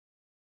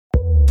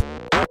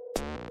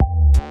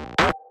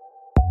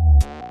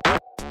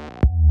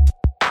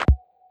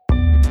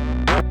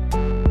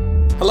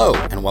Hello,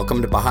 and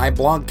welcome to Baha'i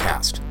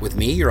Blogcast with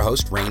me, your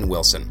host, Rainn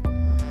Wilson.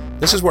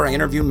 This is where I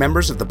interview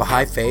members of the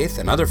Baha'i faith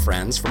and other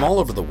friends from all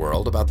over the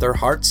world about their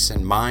hearts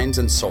and minds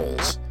and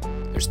souls,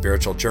 their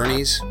spiritual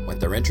journeys, what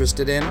they're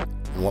interested in,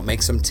 and what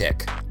makes them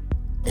tick.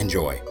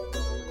 Enjoy.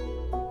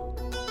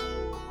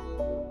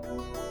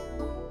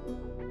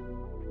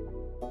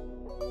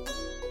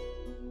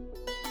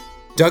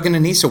 Doug and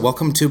Anissa,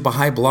 welcome to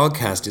Baha'i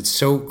Blogcast. It's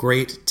so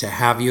great to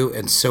have you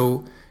and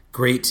so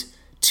great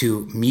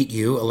to meet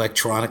you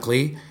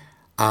electronically.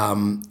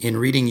 In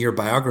reading your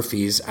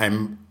biographies,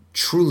 I'm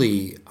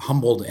truly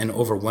humbled and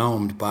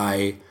overwhelmed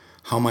by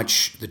how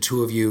much the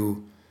two of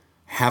you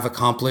have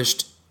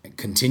accomplished,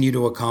 continue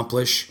to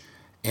accomplish,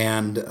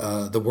 and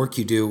the work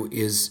you do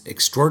is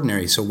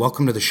extraordinary. So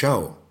welcome to the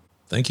show.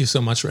 Thank you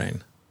so much,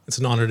 Rainn. It's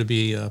an honor to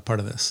be a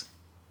part of this.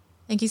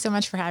 Thank you so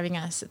much for having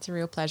us. It's a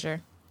real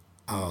pleasure.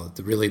 Oh,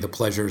 really, the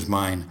pleasure is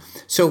mine.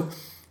 So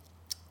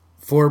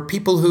for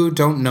people who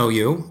don't know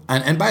you,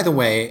 and by the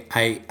way,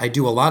 I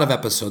do a lot of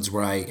episodes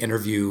where I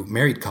interview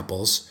married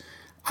couples.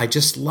 I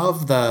just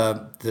love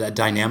the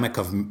dynamic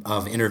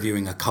of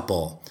interviewing a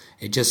couple.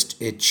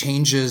 It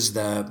changes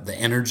the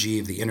energy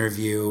of the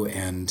interview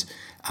and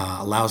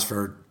allows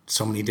for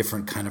so many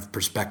different kind of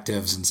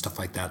perspectives and stuff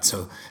like that.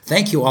 So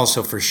thank you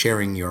also for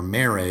sharing your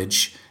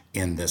marriage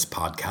in this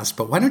podcast.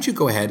 But why don't you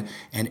go ahead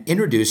and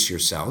introduce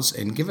yourselves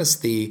and give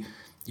us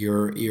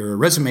your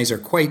resumes are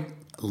quite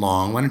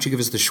long. Why don't you give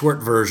us the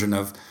short version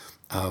of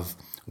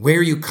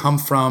where you come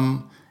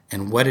from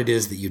and what it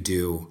is that you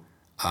do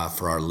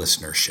for our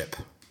listenership.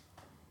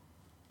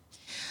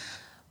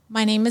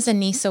 My name is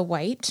Anissa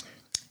White.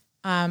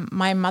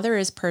 My mother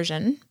is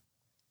Persian,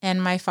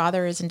 and my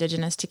father is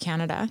Indigenous to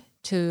Canada,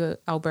 to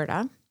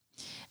Alberta.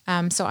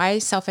 So I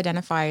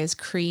self-identify as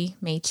Cree,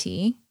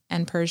 Métis,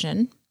 and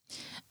Persian.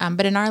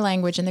 But in our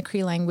language, in the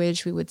Cree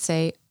language, we would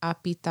say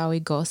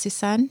Apitawi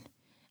Gosisan,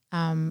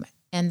 and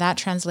that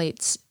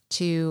translates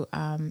to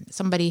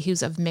somebody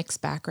who's of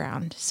mixed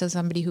background. So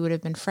somebody who would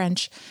have been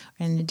French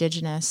or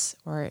Indigenous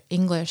or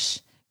English,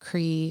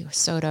 Cree,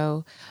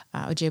 Soto,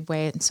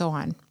 Ojibwe, and so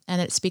on.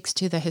 And it speaks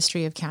to the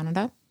history of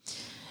Canada.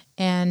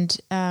 And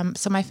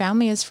so my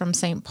family is from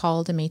St.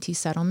 Paul de Métis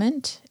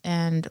Settlement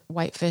and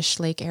Whitefish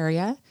Lake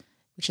area,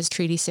 which is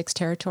Treaty 6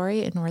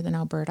 territory in northern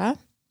Alberta.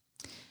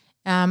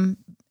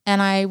 And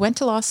I went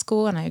to law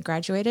school and I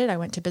graduated. I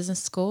went to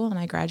business school and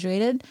I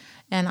graduated.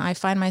 And I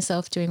find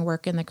myself doing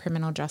work in the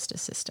criminal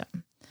justice system.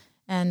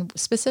 And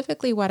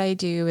specifically what I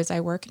do is I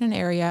work in an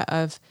area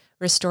of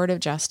restorative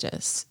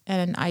justice.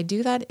 And I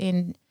do that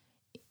in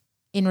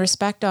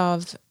respect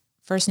of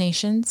First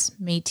Nations,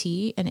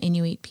 Métis, and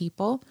Inuit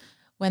people.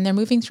 When they're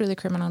moving through the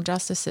criminal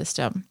justice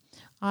system,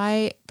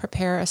 I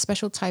prepare a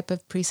special type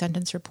of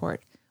pre-sentence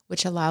report,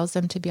 which allows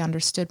them to be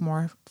understood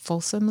more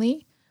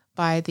fulsomely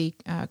by the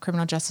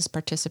criminal justice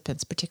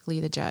participants, particularly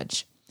the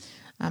judge.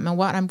 And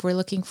what we're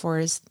looking for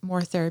is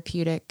more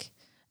therapeutic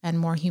and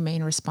more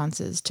humane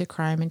responses to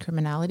crime and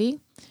criminality.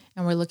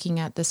 And we're looking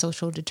at the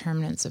social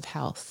determinants of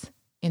health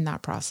in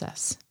that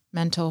process,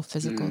 mental,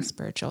 physical,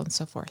 spiritual, and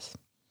so forth.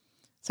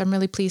 So I'm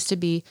really pleased to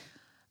be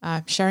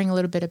sharing a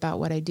little bit about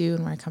what I do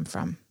and where I come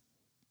from.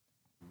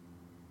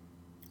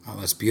 Oh,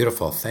 that's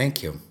beautiful.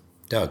 Thank you.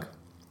 Doug.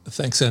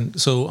 Thanks. And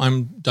so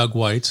I'm Doug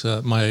White.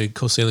 My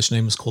Coast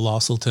name is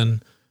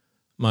Colossalton.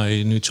 My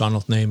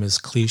Nuu-chah-nulth name is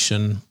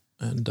Cleishan,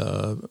 and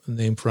a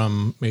name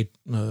from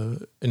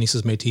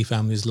Anissa's Métis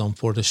family is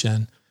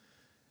Lomfortishen.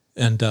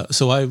 And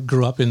so I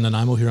grew up in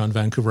Nanaimo here on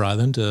Vancouver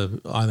Island,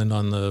 an island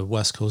on the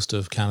west coast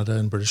of Canada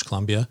in British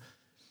Columbia.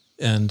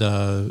 And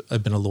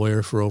I've been a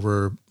lawyer for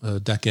over a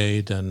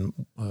decade and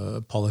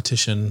a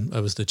politician. I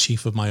was the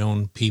chief of my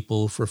own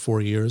people for 4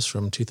 years,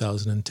 from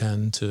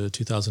 2010 to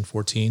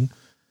 2014.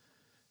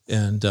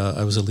 And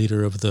I was a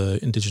leader of the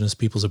Indigenous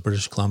peoples of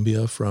British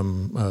Columbia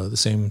from the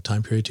same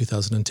time period,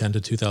 2010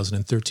 to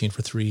 2013,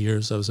 for 3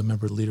 years. I was a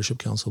member of the Leadership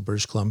Council of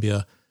British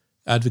Columbia,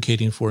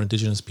 advocating for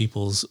Indigenous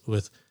peoples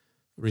with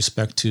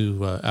respect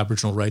to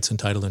Aboriginal rights and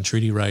title and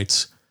treaty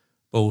rights,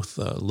 both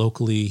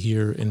locally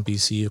here in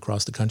BC,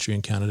 across the country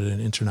in Canada,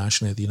 and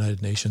internationally at the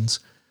United Nations.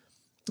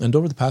 And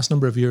over the past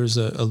number of years,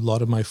 a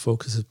lot of my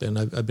focus has been,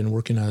 I've been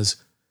working as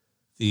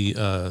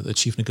the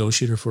chief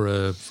negotiator for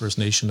a First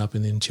Nation up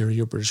in the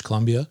interior of British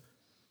Columbia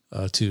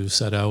to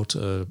set out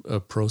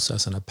a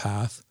process and a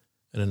path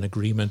and an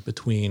agreement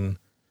between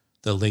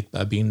the Lake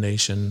Babine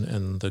Nation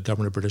and the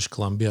government of British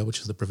Columbia, which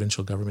is the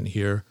provincial government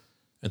here,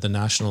 and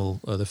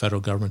the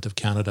federal government of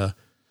Canada,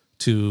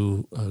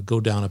 to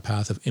go down a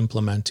path of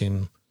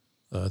implementing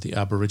the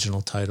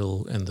Aboriginal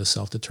title and the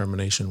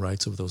self-determination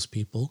rights of those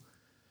people.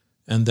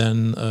 And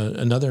then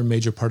another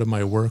major part of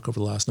my work over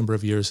the last number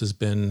of years has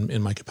been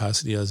in my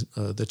capacity as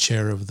the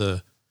chair of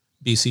the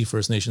BC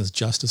First Nations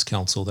Justice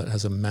Council, that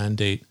has a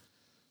mandate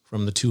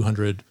from the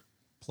 200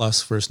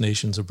 plus First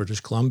Nations of British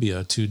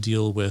Columbia to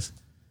deal with,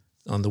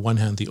 on the one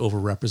hand, the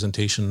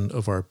overrepresentation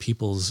of our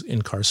peoples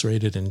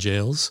incarcerated in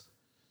jails,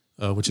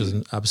 which is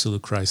an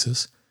absolute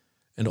crisis,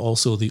 and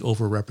also the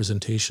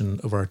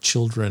overrepresentation of our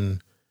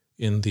children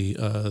in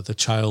the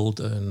child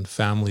and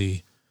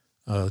family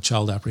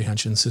child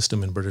apprehension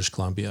system in British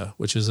Columbia,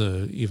 which is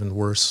a even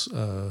worse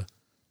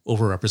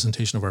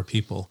overrepresentation of our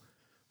people.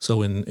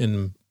 So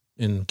in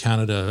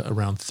Canada,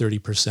 around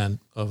 30%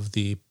 of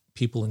the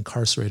people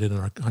incarcerated in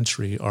our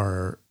country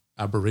are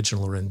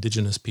Aboriginal or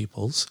Indigenous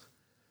peoples,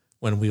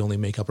 when we only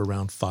make up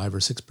around 5 or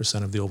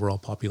 6% of the overall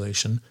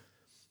population.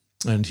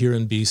 And here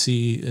in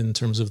BC, in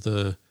terms of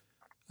the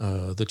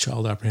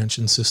child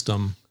apprehension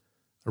system,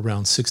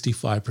 around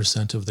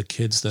 65% of the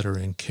kids that are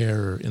in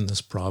care in this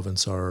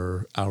province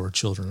are our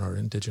children, our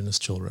Indigenous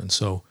children.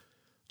 So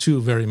 2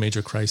 very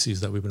major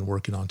crises that we've been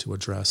working on to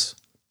address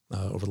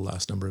over the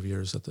last number of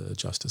years at the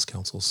Justice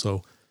Council.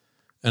 So,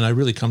 and I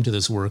really come to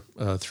this work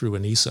through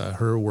Anissa,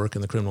 her work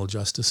in the criminal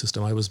justice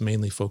system. I was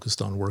mainly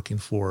focused on working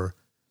for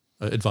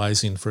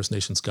advising First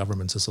Nations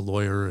governments as a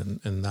lawyer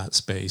in that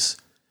space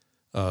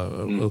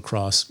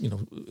across,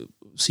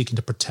 seeking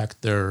to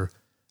protect their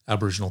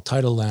Aboriginal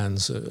title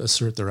lands,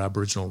 assert their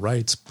Aboriginal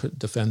rights,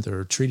 defend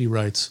their treaty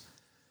rights.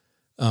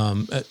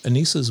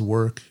 Anissa's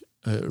work,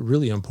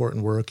 really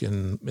important work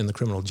in the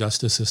criminal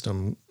justice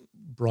system,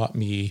 brought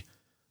me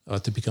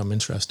to become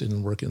interested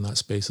in work in that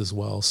space as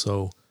well.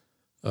 So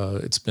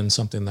it's been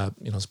something that,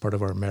 as part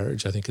of our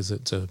marriage, I think it's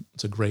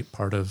a great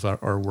part of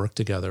our work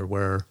together,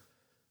 where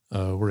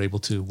we're able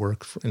to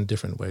work in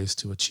different ways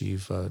to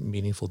achieve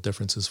meaningful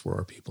differences for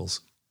our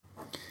peoples.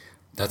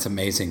 That's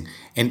amazing.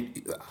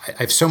 And I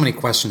have so many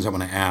questions I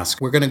want to ask.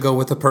 We're going to go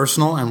with the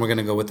personal and we're going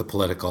to go with the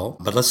political.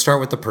 But let's start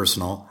with the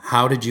personal.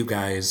 How did you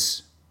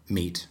guys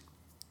meet?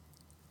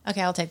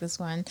 Okay, I'll take this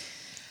one.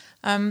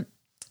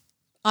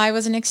 I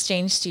was an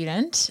exchange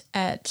student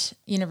at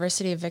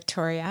University of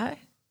Victoria.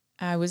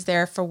 I was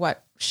there for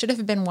what should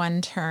have been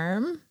 1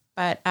 term.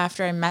 But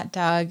after I met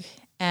Doug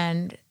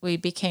and we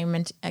became,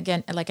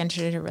 entered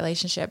into a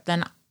relationship,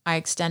 then I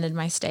extended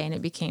my stay and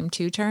it became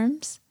 2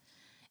 terms.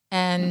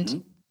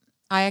 And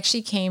I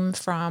actually came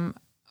from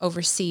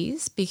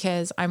overseas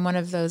because I'm one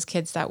of those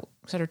kids that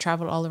sort of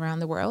traveled all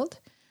around the world,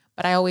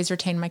 but I always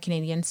retained my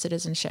Canadian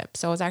citizenship.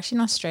 So I was actually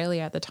in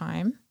Australia at the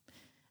time,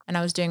 and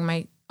I was doing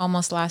my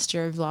almost last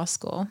year of law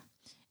school.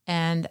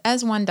 And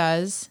as one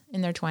does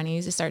in their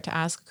 20s, you start to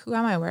ask, who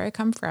am I, where I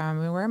come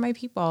from, and where are my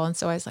people? And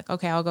so I was like,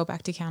 okay, I'll go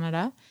back to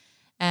Canada.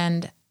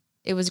 And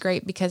it was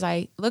great because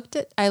I looked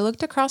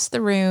across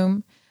the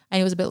room, and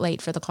it was a bit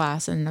late for the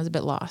class and I was a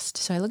bit lost.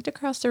 So I looked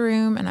across the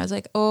room and I was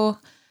like,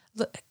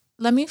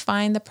 let me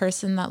find the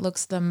person that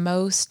looks the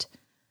most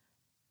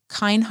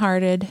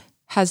kind-hearted,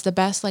 has the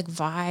best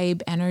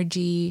vibe,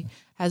 energy,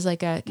 has not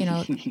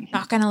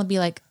going to be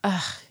like,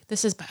 ugh,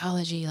 this is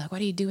biology. Like,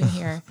 what are you doing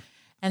here?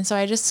 And so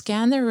I just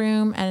scanned the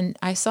room and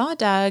I saw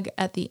Doug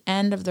at the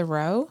end of the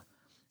row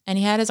and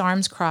he had his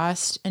arms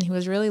crossed and he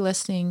was really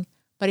listening,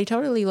 but he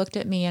totally looked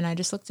at me and I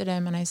just looked at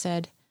him and I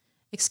said,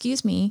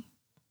 excuse me.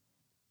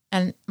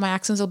 And my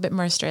accent was a little bit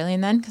more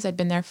Australian then because I'd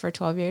been there for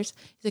 12 years.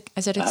 I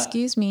said,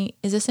 excuse me,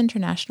 is this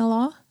international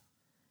law?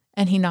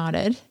 And he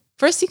nodded.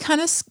 First, he kind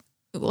of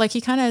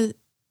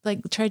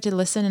tried to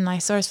listen and I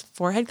saw his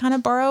forehead kind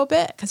of burrow a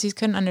bit because he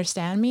couldn't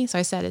understand me. So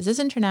I said, is this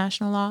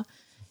international law?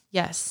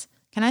 Yes.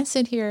 Can I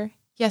sit here?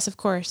 Yes, of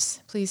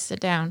course. Please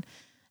sit down.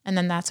 And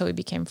then that's how we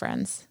became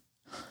friends.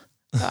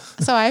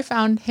 So I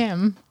found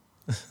him.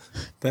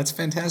 That's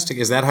fantastic.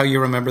 Is that how you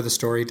remember the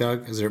story,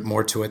 Doug? Is there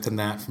more to it than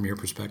that from your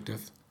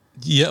perspective?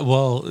 Yeah,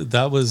 well, we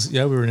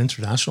were in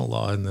international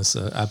law and this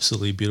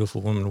absolutely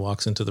beautiful woman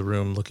walks into the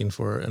room looking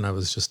for her, and I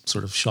was just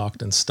sort of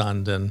shocked and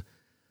stunned. And,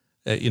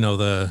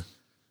 the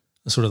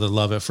sort of the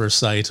love at first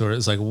sight, or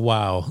it's like,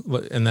 wow.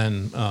 And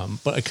then,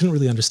 but I couldn't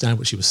really understand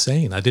what she was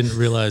saying. I didn't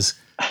realize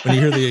when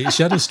you hear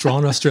she had a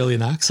strong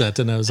Australian accent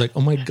and I was like,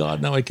 oh my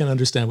God, now I can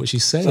understand what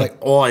she's saying. It's like,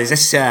 oh, is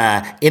this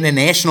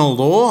international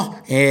law?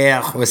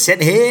 We're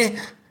sitting here.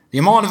 Do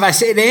you mind if I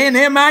sit in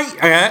here, mate?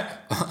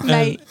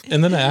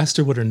 And then I asked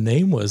her what her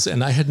name was,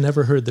 and I had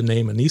never heard the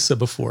name Anissa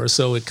before,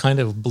 so it kind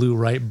of blew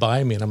right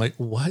by me. And I'm like,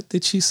 what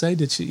did she say?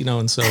 Did she,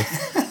 and so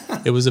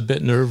it was a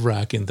bit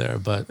nerve-wracking there,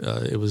 but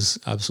it was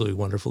absolutely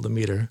wonderful to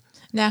meet her.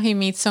 Now he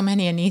meets so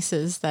many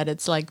Anissas that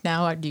it's like,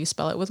 now do you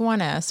spell it with 1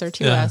 S or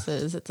 2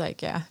 S's? It's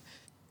like, yeah.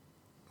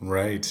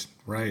 Right.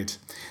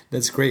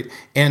 That's great.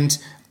 And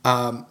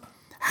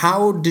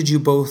how did you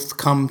both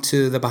come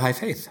to the Baha'i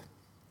faith?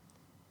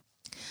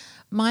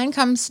 Mine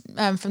comes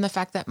from the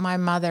fact that my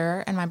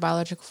mother and my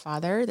biological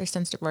father, they're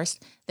since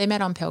divorced, they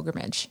met on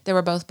pilgrimage. They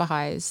were both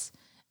Baha'is.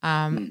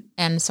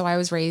 And so I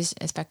was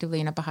raised effectively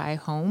in a Baha'i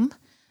home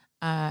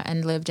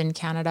and lived in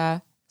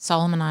Canada,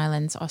 Solomon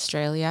Islands,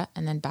 Australia,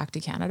 and then back to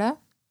Canada.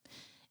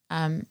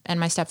 And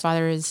my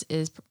stepfather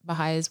is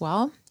Baha'i as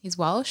well. He's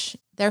Welsh.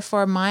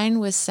 Therefore, mine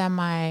was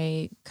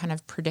semi kind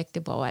of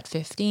predictable. At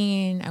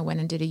 15, I went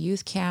and did a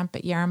youth camp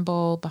at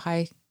Yarrambull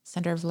Baha'i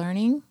Center of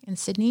Learning in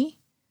Sydney,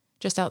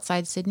 just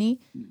outside Sydney.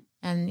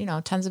 And,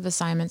 tons of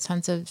assignments,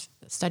 tons of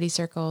study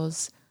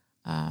circles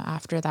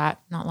after that,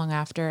 not long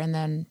after. And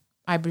then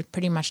I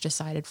pretty much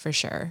decided for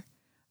sure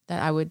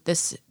that I would,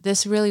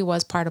 this really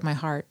was part of my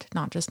heart,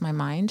 not just my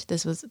mind.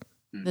 This was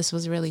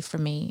really for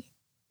me.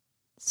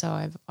 So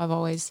I've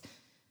always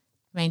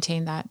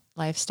maintained that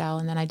lifestyle.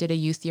 And then I did a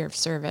youth year of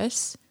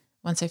service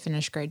once I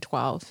finished grade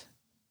 12.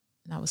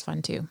 And that was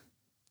fun too.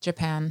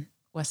 Japan,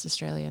 West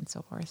Australia, and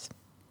so forth.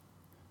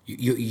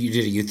 You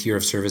did a youth year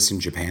of service in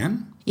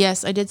Japan?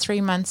 Yes, I did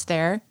 3 months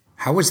there.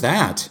 How was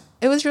that?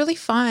 It was really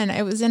fun.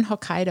 It was in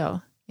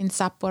Hokkaido, in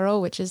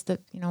Sapporo, which is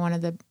one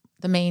of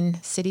the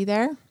main city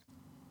there.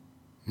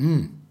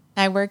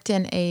 I worked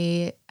in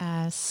a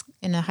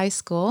high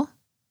school,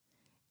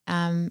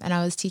 and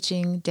I was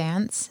teaching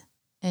dance,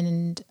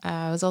 and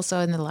I was also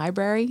in the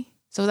library.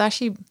 So it was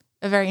actually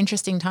a very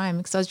interesting time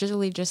because I was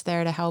just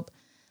there to help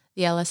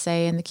the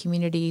LSA and the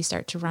community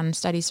start to run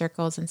study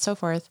circles and so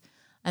forth.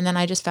 And then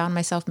I just found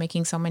myself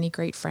making so many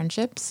great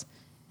friendships,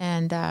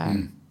 and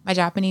my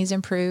Japanese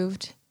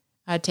improved.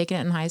 I'd taken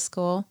it in high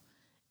school,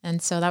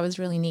 and so that was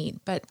really neat.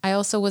 But I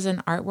also was in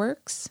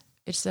Artworks.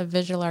 It's a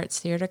visual arts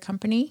theater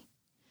company,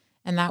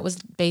 and that was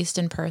based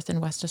in Perth in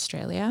West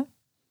Australia.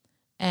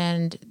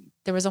 And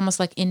there was almost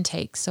like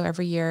intakes. So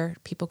every year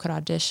people could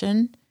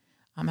audition,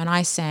 and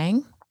I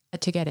sang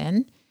to get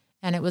in.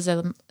 And it was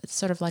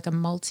sort of like a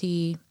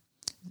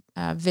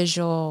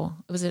multi-visual.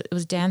 It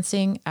was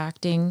dancing,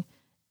 acting,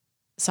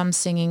 some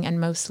singing, and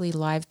mostly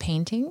live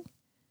painting.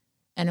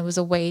 And it was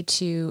a way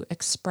to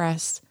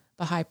express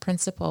Baha'i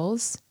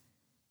principles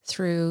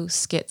through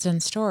skits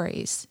and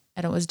stories.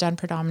 And it was done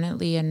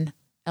predominantly in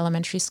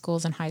elementary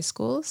schools and high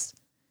schools.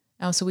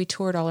 And so we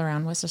toured all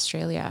around West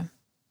Australia,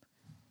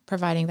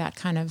 providing that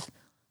kind of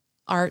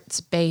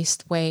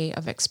arts-based way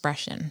of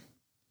expression.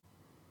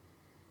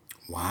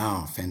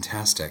 Wow,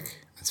 fantastic.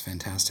 That's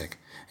fantastic.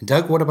 And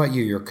Doug, what about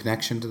you? Your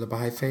connection to the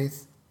Baha'i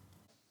faith?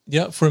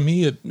 Yeah, for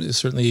me, it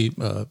certainly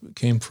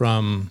came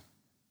from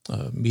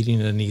meeting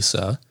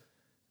Anissa.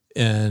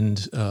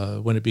 And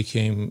when it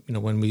became,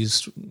 when we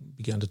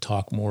began to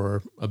talk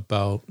more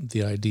about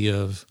the idea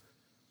of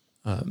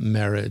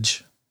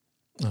marriage,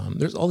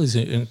 there's all these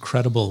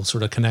incredible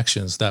sort of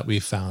connections that we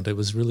found. It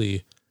was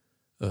really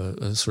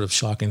a sort of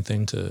shocking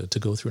thing to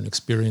go through an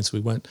experience. We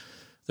went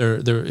there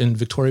in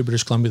Victoria,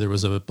 British Columbia. There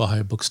was a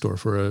Baha'i bookstore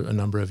for a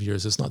number of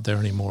years. It's not there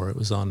anymore. It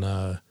was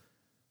on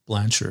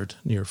Blanchard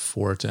near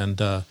Fort. And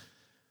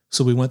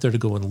so we went there to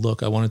go and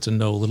look. I wanted to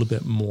know a little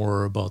bit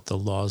more about the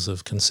laws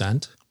of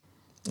consent.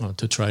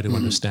 To try to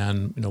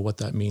understand, what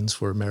that means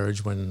for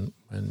marriage when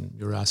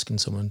you're asking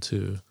someone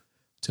to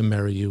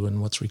marry you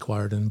and what's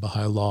required in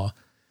Baha'i law.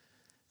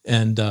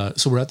 And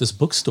so we're at this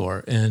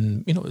bookstore,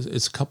 and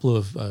it's a couple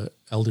of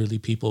elderly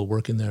people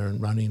working there and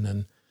running,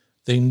 and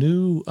they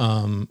knew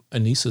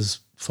Anissa's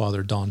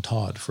father, Don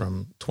Todd,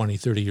 from 20,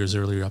 30 years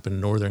earlier up in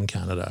northern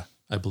Canada,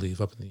 I believe,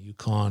 up in the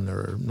Yukon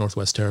or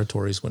Northwest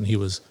Territories when he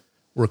was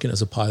working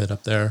as a pilot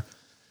up there.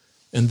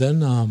 And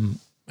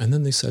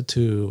then they said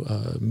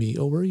to me,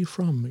 "Oh, where are you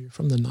from? You're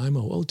from the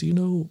Nanaimo. Oh, do you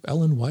know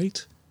Ellen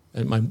White?"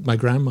 And my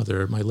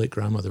grandmother, my late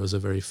grandmother, was a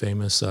very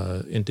famous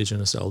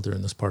Indigenous elder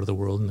in this part of the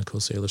world, in the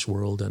Coast Salish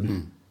world,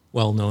 and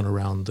well known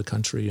around the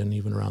country and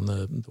even around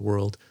the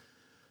world.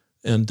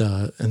 And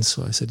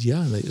so I said,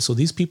 yeah. So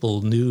these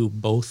people knew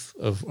both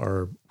of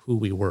who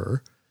we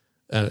were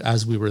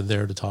as we were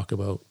there to talk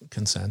about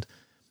consent.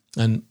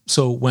 And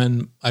so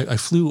when I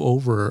flew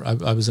over,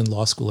 I was in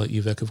law school at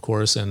UVic, of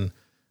course, and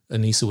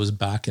Anissa was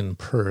back in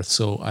Perth.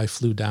 So I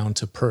flew down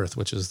to Perth,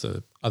 which is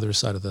the other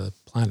side of the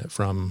planet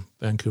from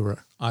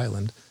Vancouver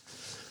Island.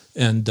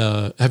 And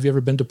have you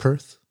ever been to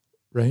Perth,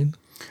 Rain?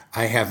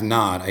 I have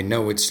not. I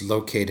know it's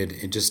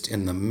located just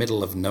in the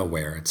middle of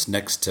nowhere.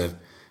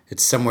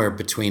 It's somewhere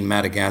between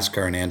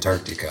Madagascar and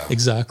Antarctica.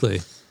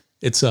 Exactly.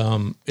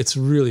 It's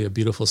really a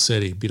beautiful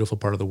city, beautiful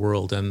part of the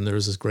world. And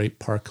there's this great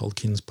park called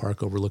Kings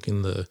Park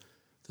overlooking the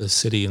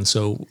city. And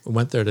so I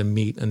went there to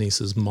meet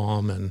Anissa's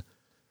mom and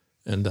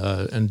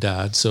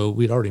dad. So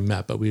we'd already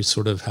met, but we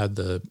sort of had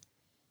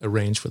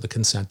arranged for the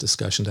consent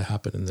discussion to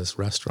happen in this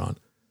restaurant.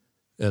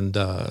 And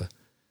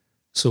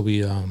so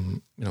we,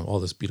 all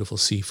this beautiful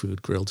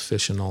seafood, grilled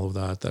fish and all of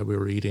that we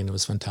were eating. It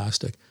was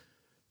fantastic.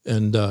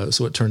 And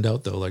so it turned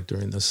out, though, like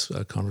during this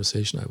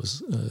conversation, I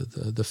was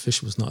the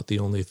fish was not the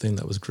only thing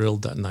that was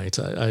grilled that night.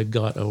 I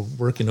got a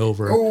working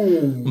over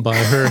by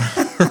her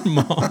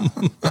mom.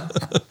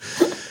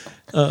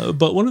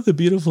 But one of the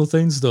beautiful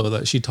things, though,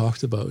 that she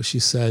talked about, she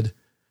said,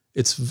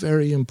 it's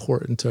very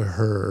important to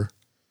her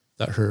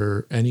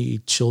that any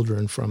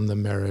children from the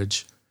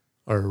marriage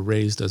are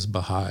raised as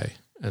Baha'i.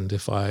 And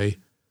if I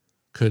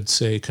could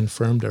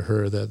confirm to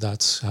her that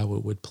that's how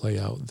it would play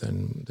out,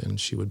 then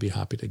she would be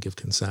happy to give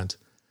consent.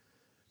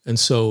 And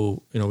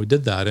so, we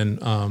did that. And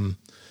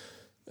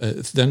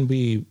then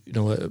we,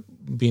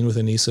 being with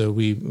Anissa,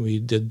 we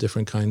did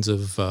different kinds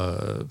of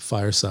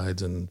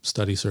firesides and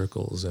study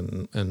circles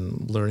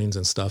and learnings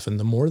and stuff. And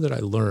the more that I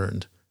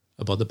learned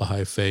about the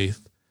Baha'i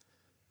faith,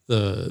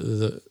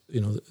 the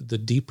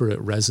deeper it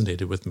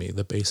resonated with me,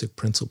 the basic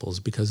principles,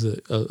 because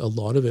a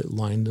lot of it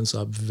lined us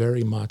up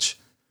very much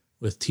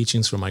with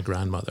teachings from my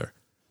grandmother.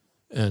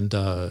 And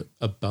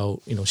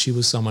about, she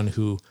was someone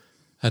who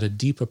had a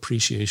deep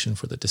appreciation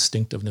for the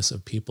distinctiveness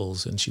of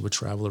peoples, and she would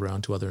travel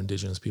around to other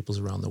Indigenous peoples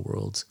around the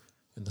world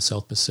in the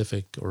South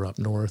Pacific or up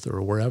north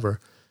or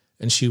wherever,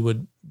 and she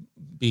would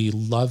be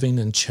loving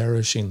and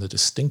cherishing the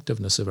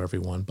distinctiveness of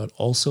everyone, but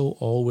also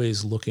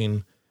always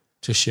looking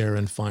to share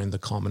and find the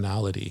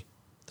commonality,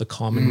 the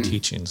common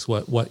teachings,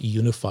 what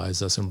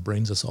unifies us and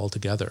brings us all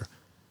together.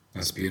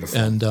 That's beautiful.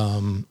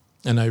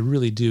 And I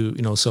really do,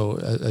 so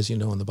as you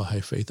know, in the Baha'i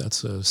faith,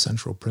 that's a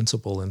central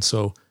principle. And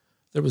so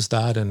there was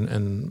that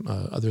and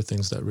other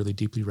things that really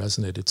deeply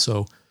resonated.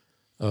 So,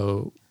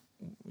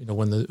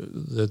 when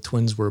the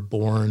twins were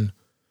born,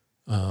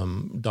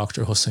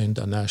 Dr. Hossein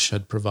Danesh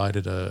had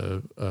provided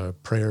a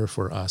prayer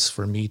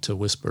for me to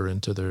whisper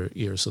into their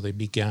ear. So they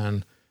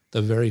began,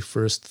 the very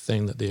first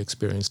thing that they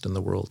experienced in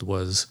the world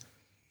was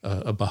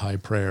a Baha'i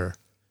prayer.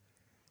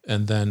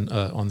 And then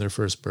on their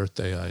first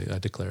birthday, I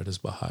declared as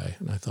Baha'i.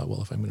 And I thought,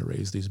 well, if I'm going to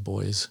raise these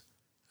boys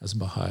as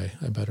Baha'i,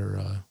 I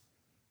better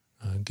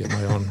get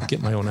my own act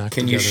Can together.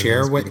 Can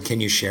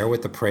you share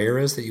what the prayer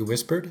is that you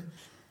whispered?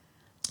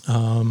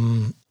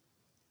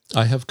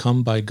 I have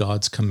come by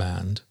God's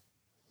command,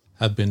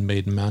 have been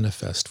made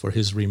manifest for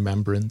his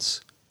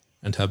remembrance,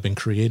 and have been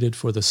created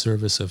for the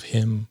service of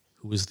him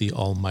who is the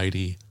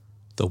Almighty,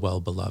 the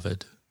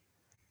Well-Beloved.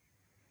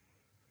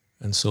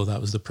 And so that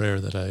was the prayer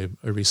that I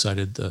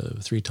recited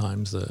 3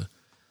 times. It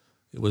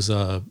was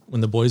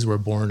when the boys were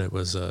born, it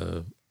was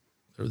there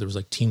was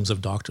like teams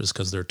of doctors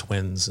because they're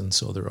twins, and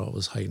so they're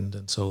always heightened.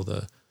 And so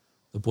the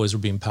boys were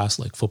being passed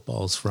like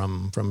footballs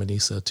from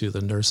Manisa to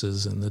the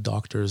nurses and the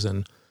doctors.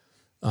 And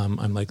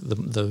I'm like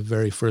the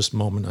very first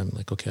moment, I'm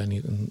like, okay,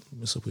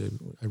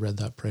 I read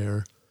that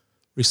prayer,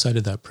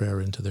 recited that prayer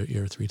into their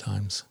ear 3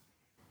 times.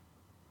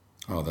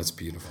 Oh, that's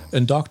beautiful.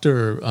 And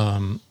Dr.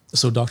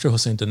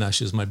 Hossein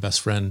Danesh is my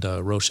best friend,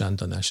 Roshan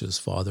Danesh's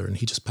father, and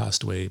he just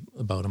passed away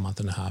about a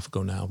month and a half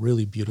ago now.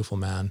 Really beautiful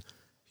man.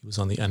 He was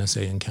on the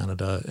NSA in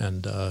Canada,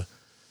 and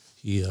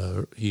he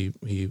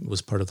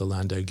was part of the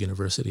Landegg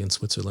University in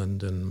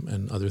Switzerland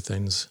and other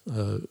things.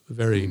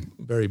 Very,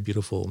 very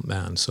beautiful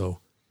man. So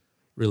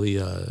really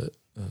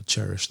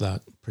cherish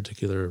that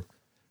particular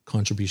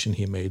contribution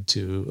he made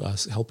to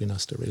us, helping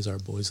us to raise our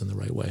boys in the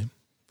right way,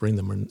 bring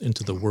them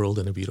into the world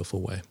in a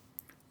beautiful way.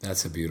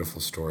 That's a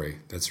beautiful story.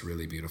 That's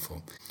really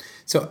beautiful.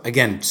 So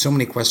again, so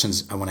many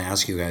questions I want to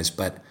ask you guys,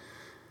 but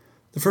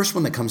the first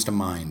one that comes to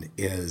mind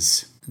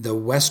is the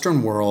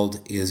Western world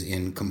is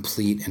in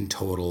complete and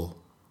total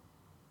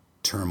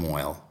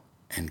turmoil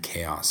and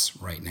chaos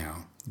right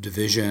now.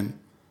 Division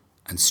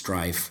and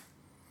strife,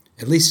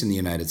 at least in the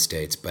United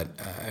States, but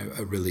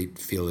I really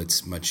feel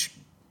it's much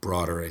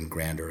broader and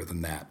grander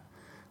than that.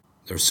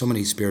 There's so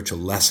many spiritual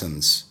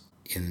lessons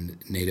in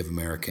Native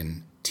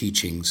American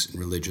teachings, and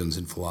religions,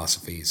 and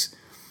philosophies.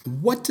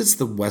 What does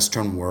the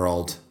Western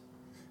world,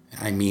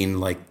 I mean,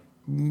 like,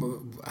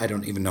 I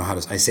don't even know how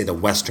to, I say the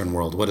Western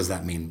world, what does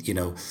that mean?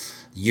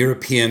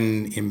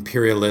 European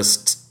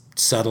imperialist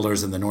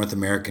settlers in the North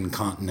American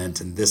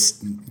continent and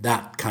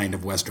that kind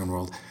of Western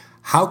world.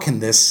 How can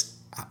this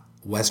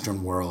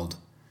Western world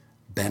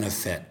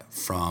benefit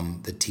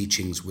from the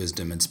teachings,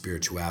 wisdom, and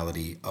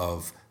spirituality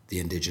of the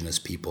indigenous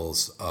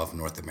peoples of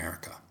North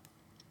America?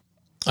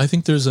 I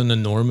think there's an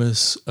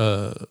enormous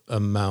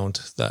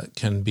amount that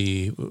can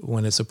be,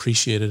 when it's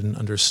appreciated and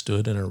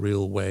understood in a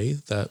real way,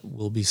 that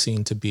will be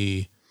seen to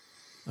be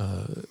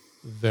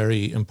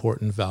very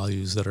important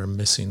values that are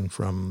missing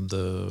from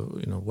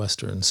the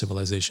Western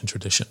civilization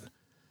tradition.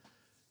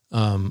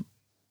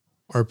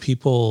 Our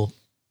people,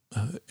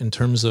 in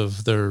terms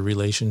of their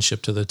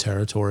relationship to the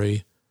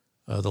territory,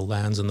 the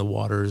lands and the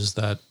waters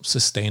that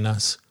sustain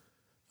us,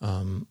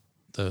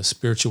 the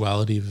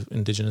spirituality of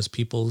indigenous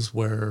peoples,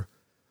 where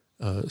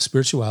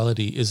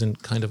spirituality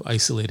isn't kind of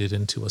isolated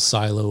into a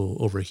silo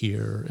over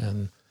here,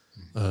 and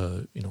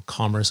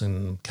commerce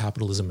and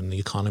capitalism and the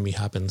economy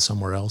happen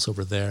somewhere else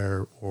over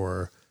there,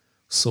 or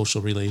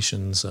social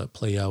relations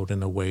play out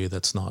in a way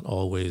that's not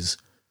always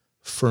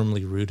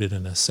firmly rooted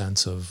in a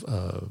sense of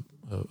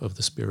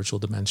the spiritual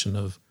dimension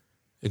of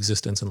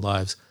existence and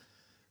lives.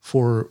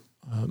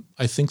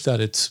 I think that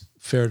it's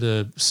fair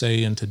to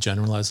say and to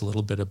generalize a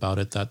little bit about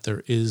it that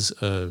there is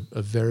a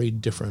very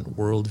different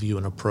worldview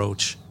and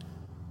approach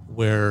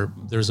where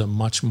there's a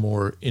much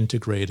more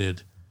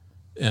integrated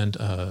and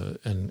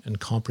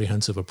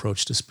comprehensive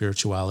approach to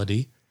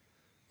spirituality,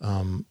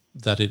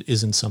 that it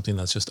isn't something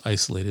that's just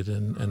isolated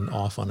and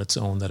off on its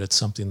own, that it's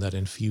something that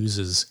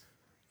infuses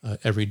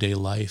everyday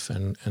life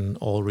and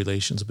all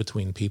relations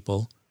between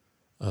people,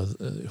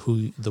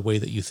 the way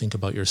that you think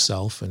about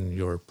yourself and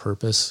your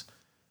purpose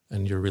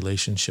and your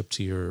relationship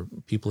to your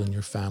people in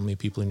your family,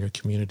 people in your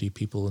community,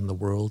 people in the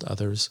world,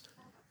 others,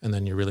 and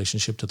then your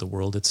relationship to the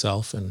world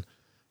itself and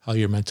how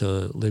you're meant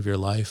to live your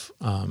life.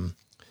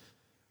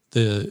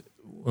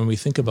 When we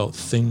think about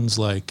things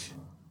like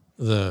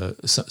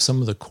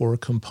some of the core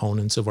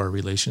components of our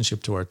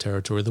relationship to our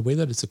territory, the way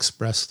that it's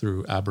expressed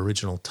through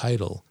Aboriginal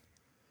title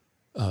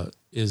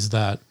is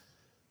that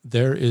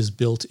there is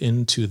built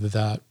into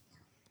that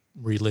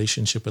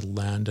relationship with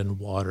land and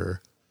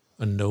water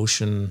a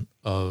notion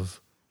of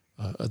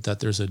that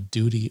there's a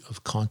duty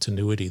of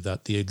continuity,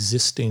 that the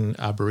existing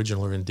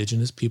Aboriginal or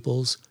Indigenous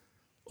peoples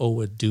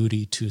owe a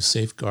duty to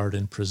safeguard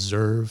and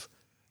preserve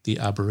the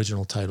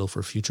Aboriginal title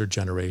for future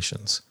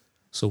generations.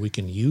 So we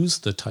can use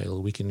the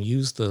title, we can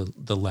use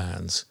the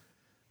lands,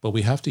 but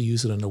we have to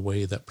use it in a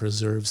way that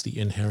preserves the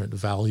inherent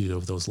value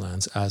of those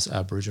lands as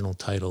Aboriginal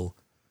title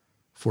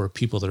for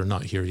people that are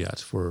not here yet,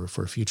 for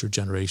future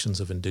generations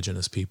of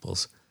Indigenous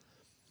peoples.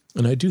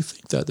 And I do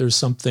think that there's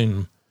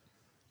something,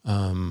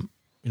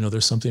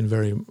 there's something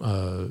very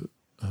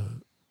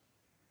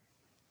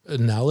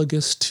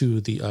analogous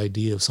to the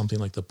idea of something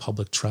like the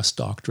public trust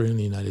doctrine in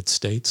the United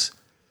States.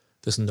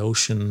 This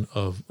notion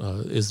of,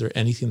 is there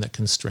anything that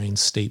constrains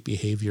state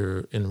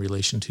behavior in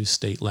relation to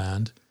state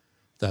land,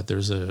 that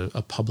there's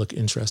a public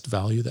interest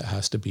value that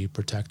has to be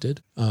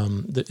protected.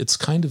 It's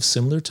kind of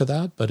similar to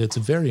that, but it's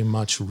very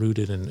much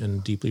rooted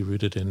and deeply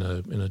rooted in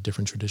a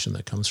different tradition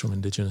that comes from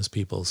Indigenous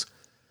peoples.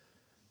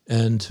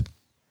 And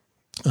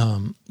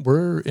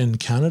we're in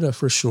Canada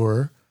for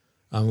sure.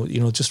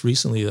 Just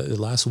recently,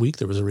 last week,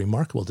 there was a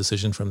remarkable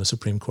decision from the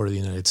Supreme Court of the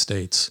United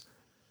States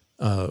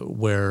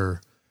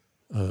where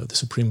the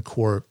Supreme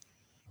Court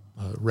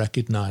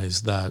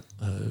recognized that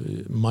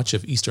much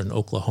of eastern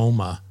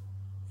Oklahoma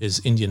is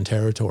Indian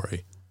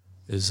territory.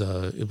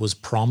 It was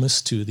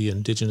promised to the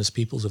Indigenous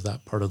peoples of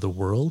that part of the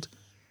world,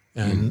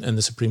 and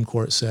the Supreme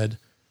Court said,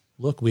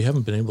 look, we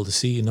haven't been able to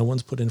see, no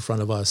one's put in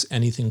front of us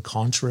anything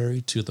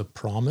contrary to the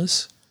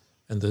promise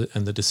and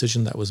the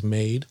decision that was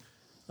made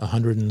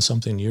 100 and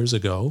something years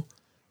ago.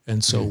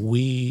 And so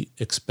we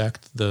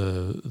expect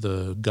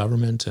the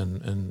government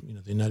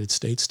and the United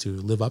States to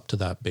live up to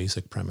that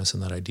basic premise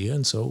and that idea.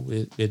 And so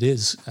it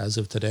is, as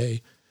of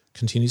today,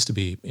 continues to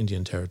be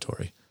Indian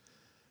territory.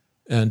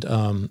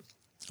 And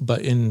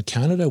but in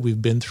Canada,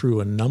 we've been through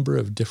a number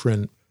of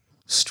different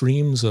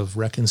streams of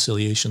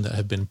reconciliation that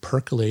have been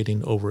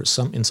percolating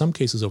in some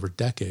cases over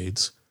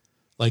decades,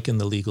 like in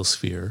the legal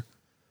sphere,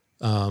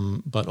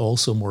 but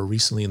also more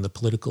recently in the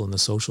political and the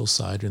social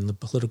side. In the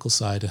political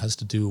side, it has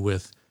to do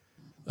with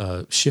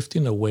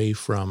shifting away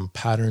from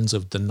patterns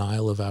of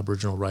denial of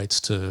Aboriginal rights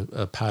to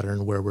a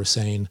pattern where we're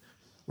saying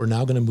we're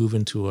now going to move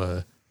into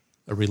a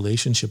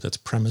relationship that's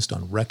premised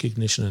on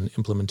recognition and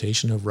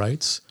implementation of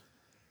rights.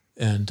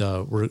 And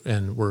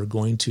we're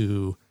going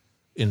to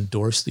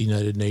endorse the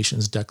United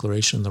Nations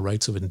Declaration on the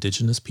Rights of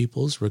Indigenous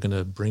Peoples. We're going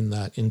to bring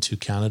that into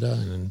Canada,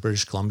 and in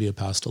British Columbia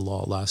passed a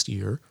law last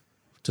year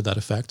to that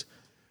effect.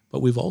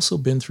 But we've also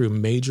been through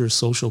major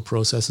social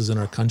processes in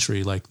our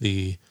country, like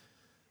the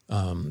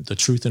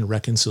Truth and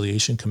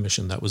Reconciliation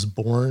Commission, that was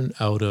born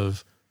out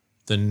of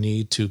the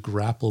need to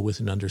grapple with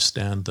and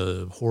understand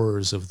the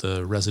horrors of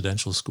the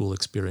residential school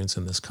experience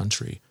in this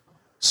country,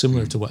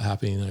 similar to what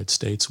happened in the United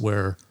States,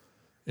 where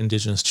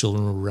Indigenous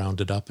children were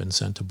rounded up and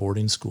sent to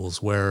boarding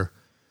schools, where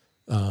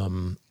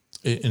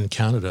in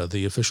Canada,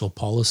 the official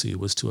policy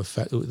was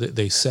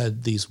they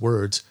said these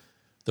words,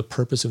 the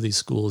purpose of these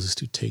schools is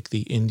to take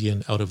the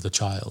Indian out of the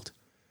child.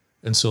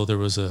 And so there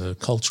was a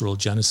cultural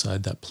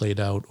genocide that played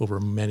out over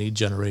many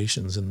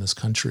generations in this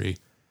country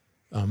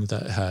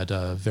that had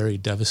very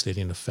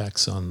devastating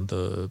effects on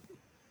the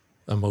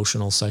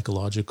emotional,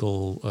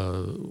 psychological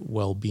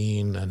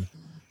well-being and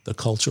the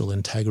cultural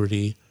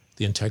integrity,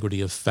 the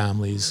integrity of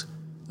families.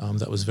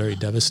 That was very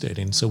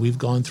devastating. So we've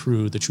gone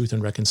through the Truth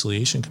and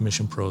Reconciliation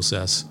Commission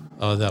process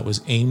that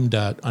was aimed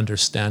at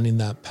understanding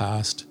that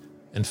past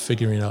and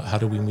figuring out how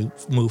do we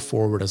move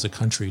forward as a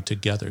country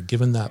together.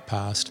 Given that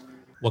past,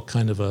 what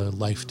kind of a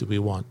life do we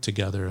want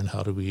together, and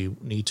how do we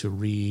need to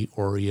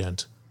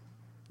reorient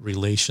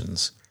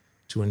relations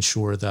to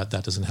ensure that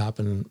that doesn't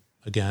happen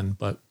again,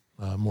 but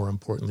more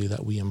importantly,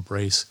 that we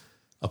embrace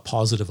a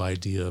positive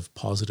idea of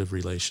positive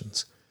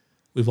relations.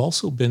 We've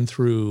also been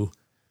through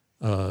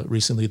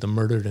recently the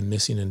Murdered and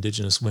Missing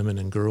Indigenous Women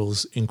and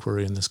Girls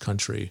inquiry in this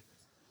country,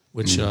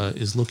 which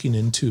is looking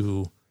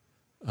into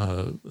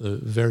the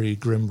very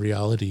grim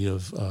reality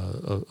of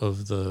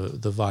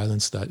the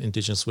violence that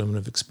Indigenous women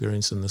have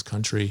experienced in this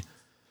country.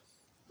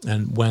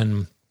 And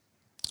when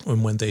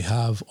they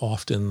have,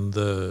 often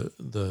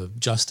the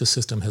justice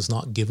system has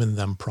not given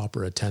them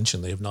proper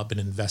attention. They have not been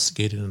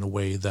investigated in a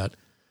way that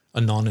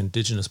a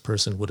non-Indigenous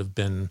person would have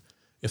been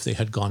if they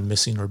had gone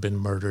missing or been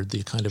murdered,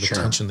 the kind of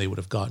attention they would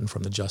have gotten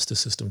from the justice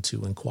system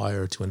to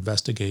inquire, to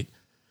investigate,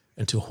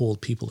 and to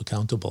hold people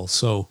accountable.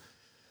 So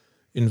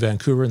in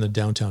Vancouver, in the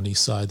downtown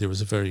east side, there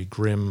was a very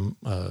grim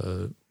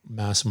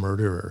mass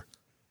murderer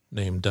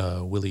named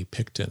Willie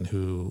Pickton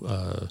who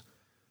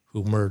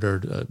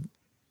murdered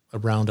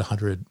around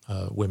 100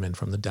 women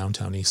from the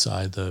downtown east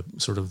side, the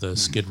sort of the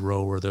Skid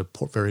Row or the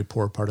very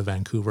poor part of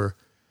Vancouver.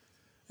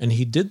 And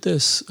he did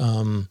this,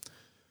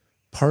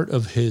 part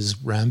of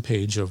his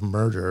rampage of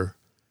murder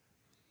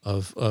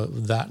of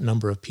that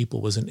number of people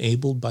was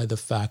enabled by the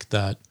fact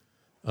that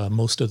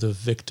most of the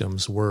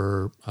victims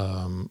were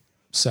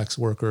sex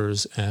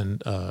workers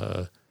and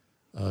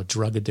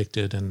drug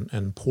addicted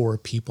and poor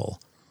people.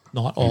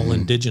 Not all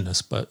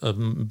Indigenous, but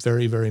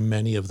very, very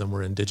many of them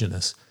were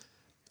Indigenous.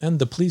 And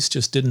the police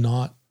just did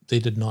not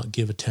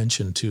give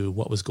attention to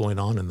what was going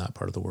on in that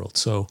part of the world.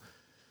 So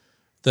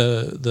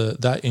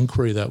that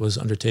inquiry that was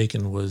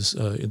undertaken was,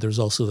 there's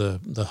also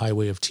the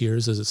Highway of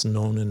Tears, as it's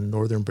known in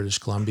northern British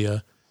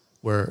Columbia,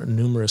 where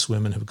numerous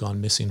women have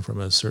gone missing from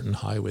a certain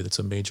highway that's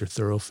a major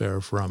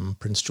thoroughfare from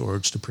Prince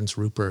George to Prince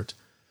Rupert,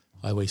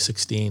 Highway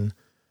 16.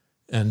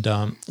 And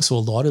so a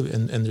lot of,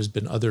 and there's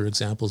been other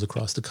examples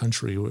across the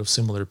country of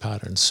similar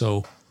patterns.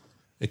 So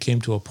it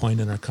came to a point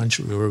in our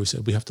country where we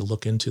said we have to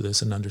look into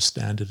this and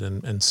understand it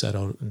and set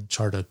out and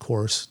chart a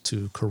course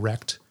to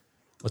correct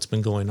what's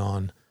been going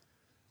on.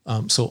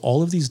 So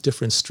all of these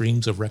different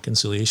streams of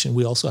reconciliation.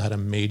 We also had a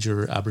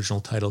major Aboriginal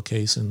title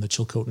case in the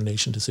Chilcotin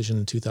Nation decision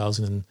in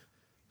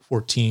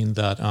 2014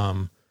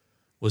 that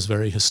was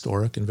very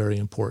historic and very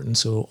important.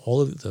 So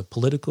all of the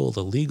political,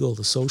 the legal,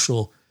 the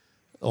social,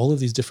 all of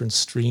these different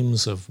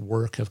streams of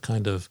work have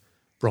kind of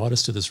brought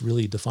us to this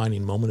really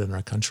defining moment in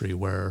our country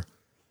where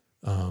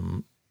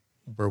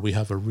we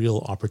have a real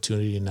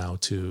opportunity now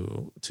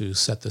to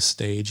set the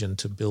stage and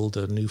to build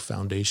a new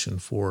foundation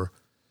for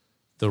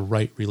the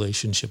right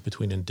relationship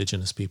between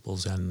Indigenous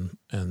peoples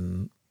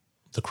and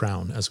the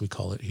Crown, as we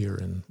call it here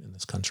in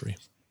this country,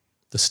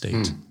 the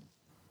state.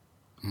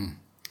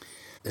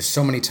 There's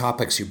so many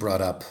topics you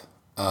brought up,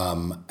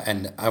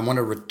 and I want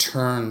to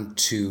return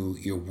to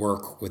your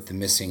work with the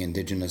missing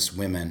Indigenous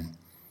women.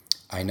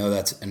 I know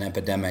that's an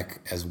epidemic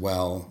as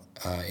well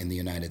in the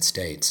United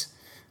States.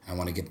 I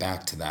want to get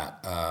back to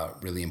that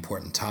really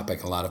important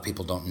topic. A lot of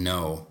people don't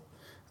know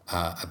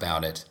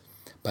about it.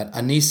 But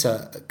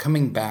Anissa,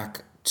 coming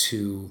back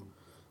to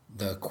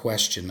the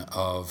question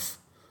of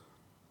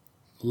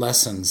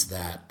lessons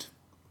that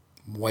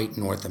white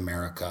North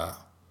America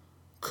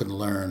could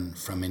learn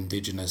from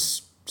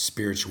Indigenous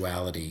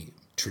spirituality,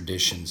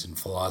 traditions, and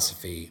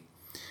philosophy.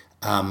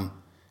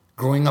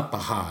 Growing up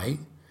Baha'i,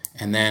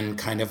 and then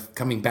kind of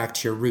coming back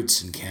to your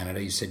roots in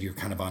Canada, you said you're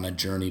kind of on a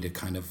journey to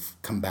kind of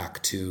come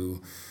back to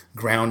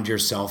ground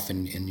yourself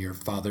in your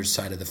father's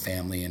side of the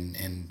family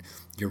and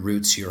your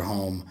roots, your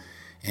home,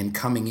 and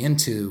coming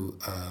into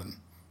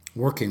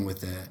working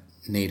with the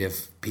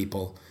Native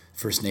people,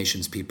 First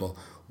Nations people.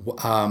 What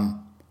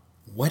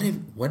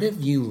have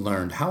you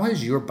learned? How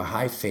has your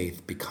Baha'i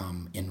faith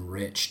become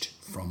enriched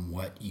from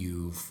what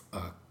you've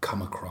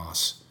come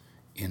across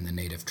in the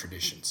Native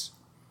traditions?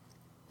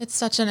 It's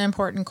such an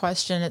important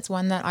question. It's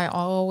one that I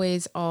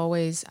always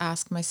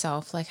ask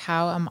myself, like,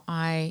 how am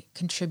I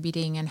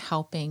contributing and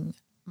helping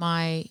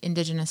my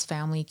Indigenous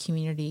family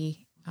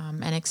community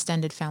and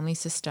extended family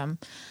system?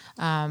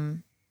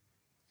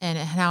 And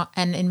how,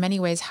 and in many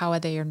ways, how are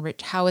they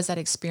enriched? How has that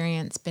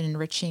experience been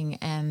enriching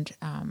and,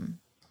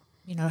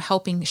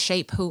 helping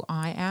shape who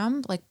I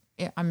am? Like,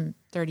 I'm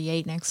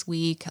 38 next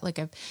week. Like,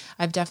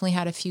 I've definitely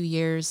had a few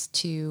years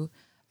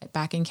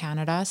back in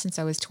Canada since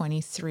I was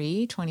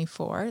 23,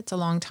 24. It's a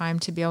long time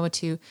to be able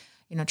to,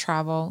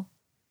 travel,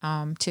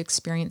 to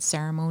experience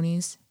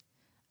ceremonies,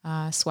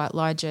 sweat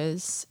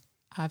lodges.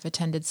 I've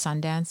attended sun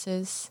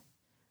dances.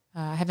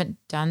 I haven't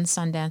done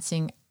sun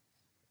dancing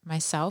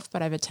myself,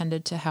 but I've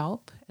attended to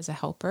help as a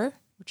helper,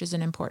 which is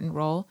an important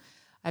role.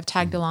 I've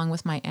tagged along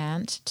with my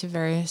aunt to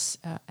various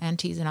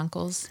aunties and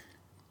uncles.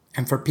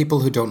 And for people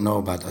who don't know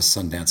about a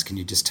Sundance, can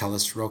you just tell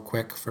us real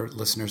quick for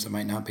listeners that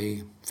might not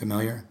be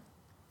familiar?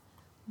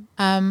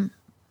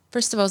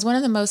 First of all, it's one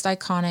of the most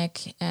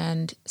iconic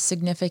and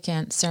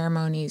significant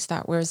ceremonies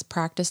that was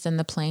practiced in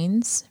the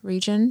Plains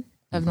region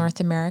of North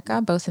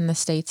America, both in the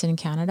States and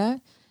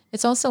Canada.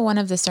 It's also one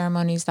of the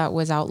ceremonies that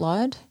was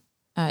outlawed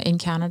in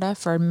Canada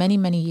for many,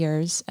 many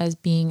years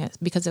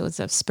because it was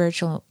of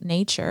spiritual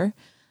nature.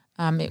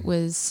 It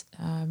was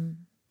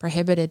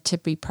prohibited to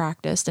be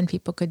practiced, and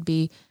people could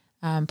be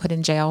put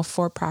in jail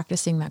for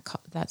practicing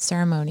that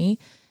ceremony.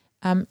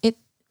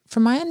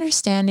 From my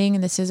understanding,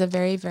 and this is a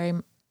very, very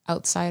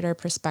outsider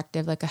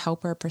perspective, like a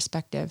helper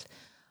perspective,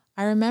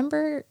 I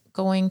remember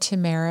going to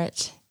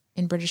Merritt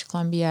in British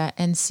Columbia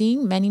and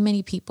seeing many,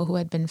 many people who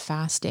had been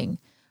fasting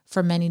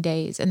for many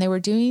days, and they were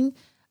doing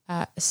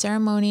a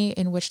ceremony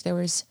in which there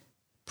was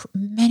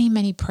many,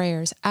 many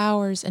prayers,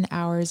 hours and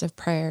hours of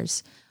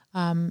prayers.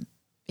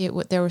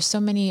 There were so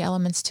many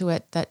elements to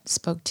it that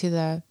spoke to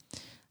the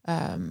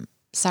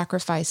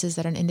sacrifices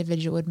that an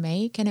individual would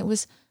make, and it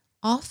was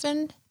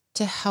often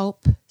to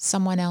help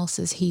someone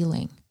else's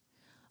healing.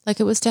 Like,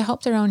 it was to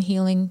help their own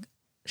healing,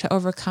 to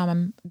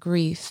overcome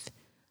grief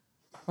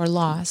or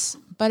loss.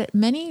 But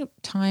many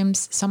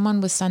times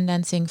someone was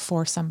sundancing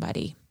for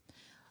somebody.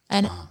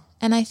 And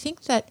I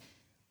think that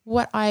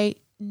what I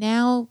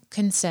now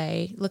can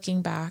say,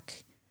 looking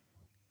back,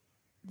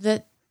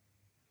 that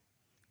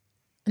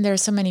there are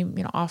so many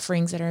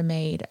offerings that are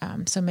made,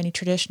 so many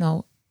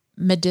traditional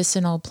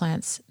medicinal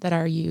plants that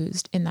are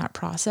used in that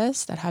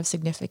process that have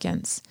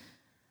significance.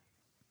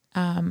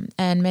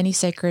 And many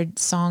sacred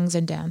songs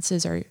and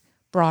dances are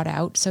brought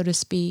out, so to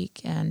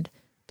speak, and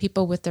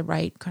people with the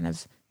right kind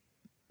of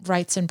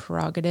rights and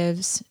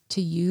prerogatives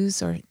to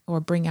use or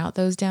bring out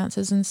those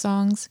dances and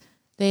songs,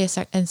 they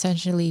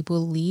essentially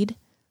will lead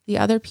the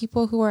other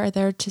people who are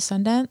there to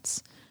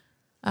Sundance.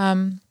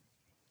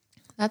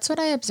 That's what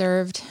I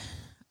observed.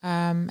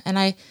 And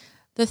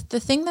the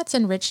thing that's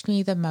enriched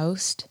me the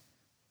most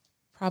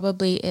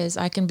probably is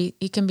it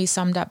can be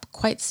summed up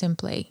quite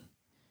simply,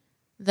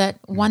 that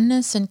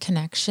oneness and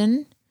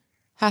connection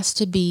has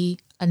to be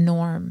a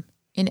norm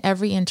in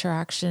every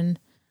interaction,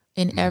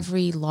 in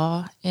every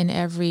law, in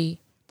every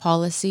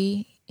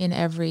policy, in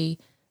every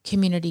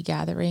community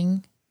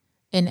gathering,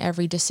 in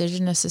every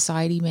decision a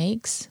society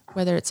makes,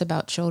 whether it's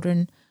about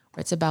children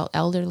or it's about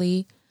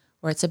elderly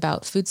or it's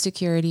about food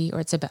security or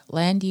it's about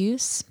land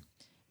use.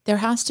 There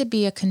has to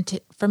be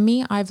for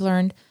me, I've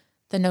learned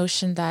the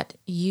notion that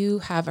you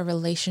have a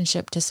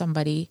relationship to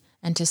somebody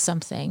and to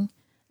something,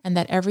 and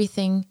that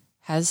everything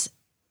has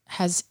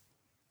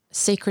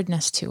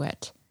sacredness to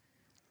it,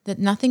 that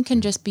nothing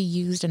can just be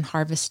used and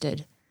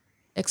harvested.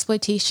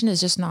 Exploitation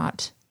is just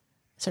not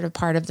sort of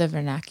part of the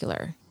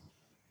vernacular.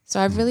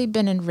 So I've really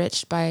been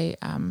enriched by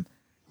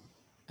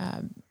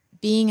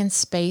being in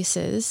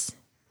spaces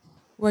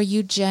where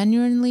you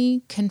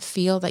genuinely can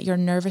feel that your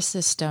nervous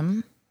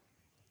system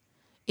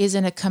is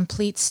in a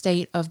complete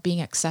state of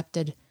being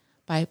accepted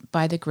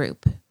by the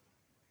group.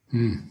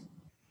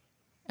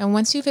 And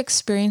once you've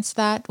experienced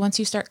that, once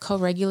you start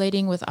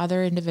co-regulating with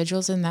other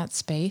individuals in that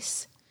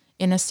space,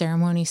 in a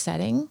ceremony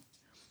setting,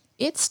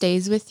 it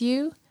stays with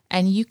you,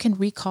 and you can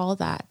recall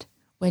that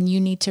when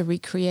you need to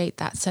recreate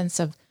that sense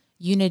of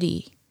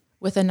unity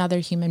with another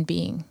human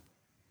being.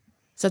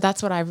 So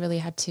that's what I've really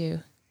had to,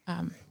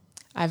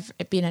 I've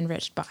been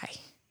enriched by.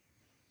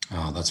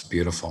 Oh, that's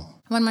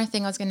beautiful. One more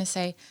thing I was going to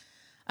say,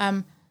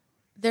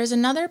 there's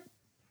another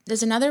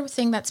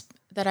thing that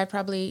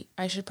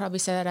I should probably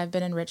say that I've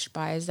been enriched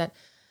by is that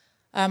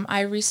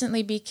I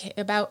recently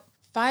about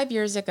 5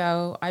 years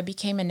ago, I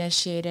became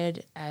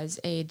initiated as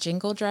a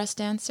jingle dress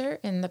dancer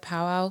in the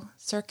powwow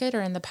circuit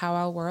or in the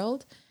powwow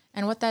world.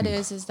 And what that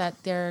is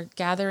that they're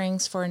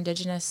gatherings for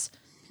Indigenous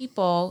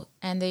people,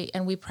 and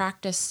we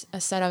practice a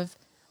set of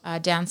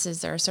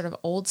dances that are sort of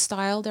old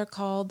style, they're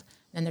called,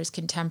 and there's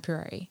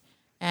contemporary.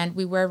 And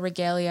we wear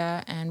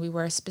regalia, and we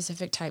wear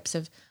specific types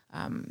of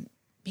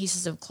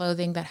pieces of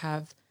clothing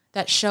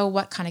that show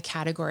what kind of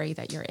category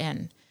that you're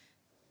in.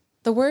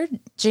 The word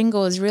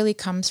jingle really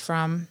comes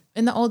from,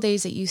 in the old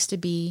days, it used to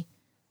be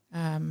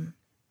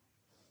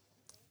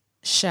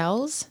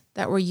shells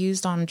that were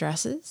used on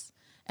dresses,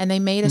 and they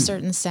made a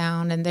certain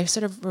sound, and they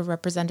sort of were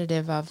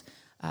representative of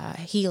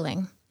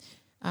healing.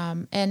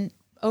 And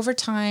over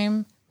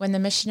time, when the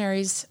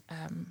missionaries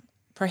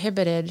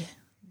prohibited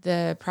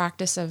the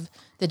practice of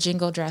the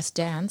jingle dress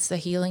dance, the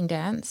healing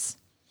dance,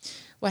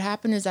 what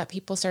happened is that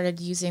people started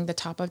using the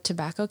top of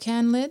tobacco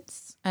can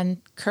lids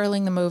and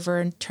curling them over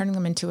and turning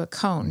them into a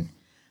cone.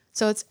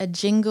 So it's a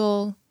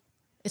jingle.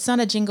 It's not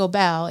a jingle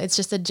bell. It's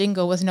just a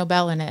jingle with no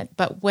bell in it.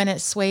 But when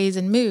it sways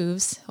and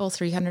moves, whole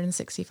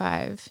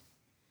 365,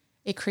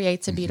 it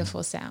creates a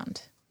beautiful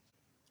sound.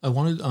 I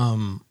wanted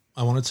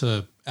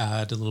to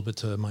add a little bit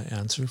to my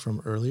answer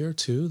from earlier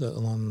too, that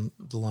along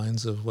the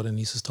lines of what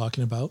Anise is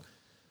talking about.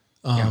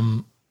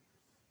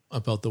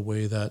 About the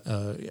way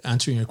that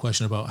answering your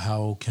question about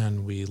how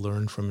can we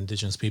learn from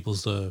Indigenous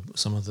peoples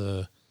some of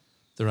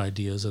their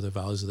ideas or their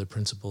values or their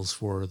principles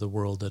for the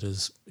world that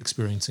is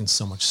experiencing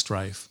so much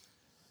strife.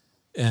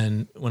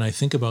 And when I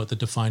think about the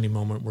defining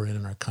moment we're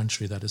in our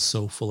country that is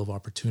so full of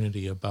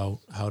opportunity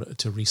about how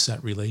to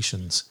reset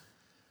relations,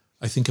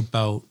 I think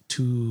about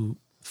two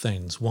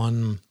things.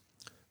 One,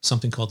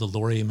 something called the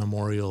Laurier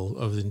Memorial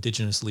of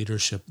Indigenous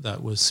Leadership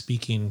that was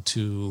speaking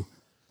to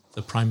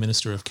the Prime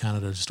Minister of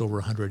Canada just over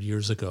 100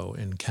 years ago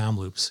in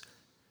Kamloops,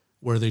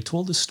 where they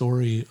told the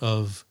story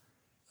of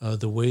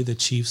the way the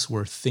chiefs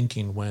were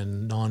thinking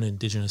when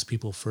non-Indigenous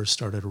people first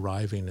started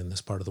arriving in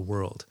this part of the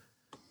world.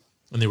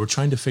 And they were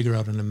trying to figure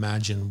out and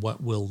imagine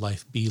what will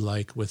life be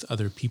like with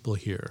other people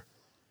here.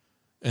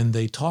 And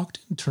they talked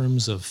in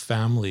terms of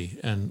family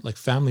and like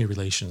family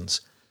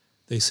relations.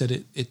 They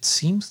said it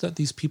seems that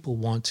these people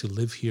want to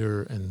live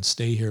here and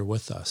stay here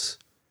with us.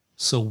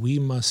 So we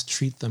must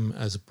treat them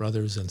as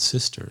brothers and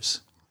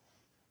sisters.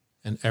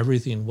 And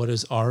everything, what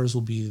is ours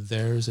will be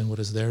theirs, and what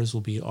is theirs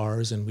will be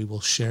ours, and we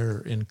will share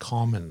in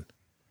common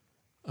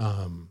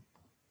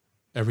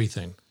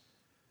everything.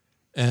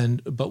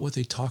 But what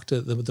they talked to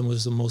them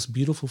was the most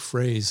beautiful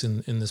phrase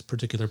in this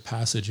particular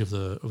passage of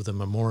the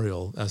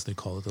memorial, as they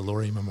call it, the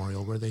Laurier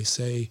Memorial, where they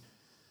say,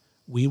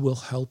 "We will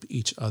help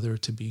each other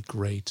to be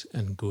great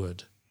and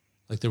good."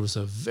 Like there was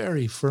a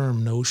very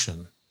firm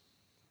notion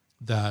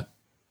that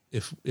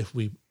if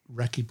we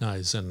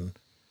recognize and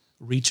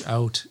reach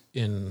out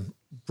in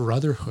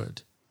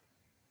brotherhood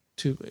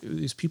to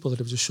these people that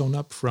have just shown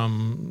up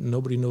from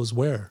nobody knows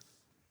where,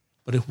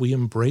 but if we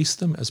embrace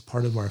them as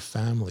part of our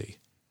family,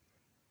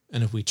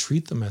 and if we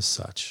treat them as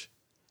such,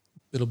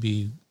 it'll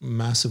be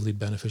massively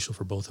beneficial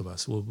for both of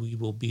us. We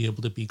will be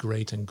able to be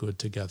great and good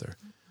together.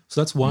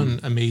 So that's one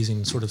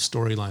amazing sort of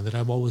storyline that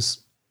I've always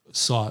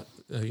sought,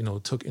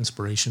 took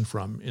inspiration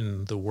from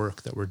in the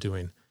work that we're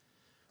doing.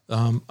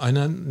 Now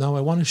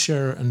I want to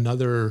share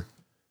another,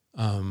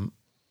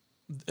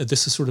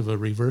 this is sort of a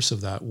reverse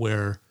of that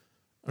where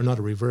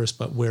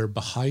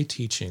Baha'i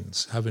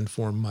teachings have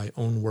informed my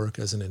own work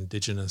as an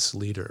Indigenous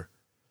leader.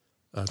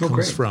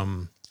 Comes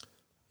from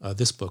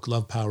this book,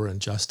 Love, Power,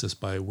 and Justice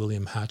by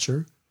William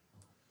Hatcher.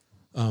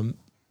 And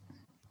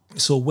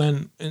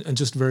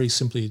just very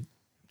simply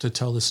to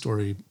tell the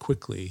story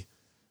quickly,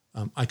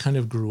 I kind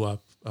of grew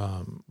up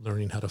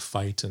learning how to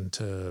fight and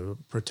to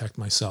protect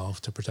myself,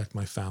 to protect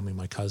my family,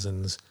 my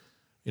cousins,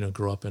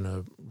 grew up in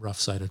a rough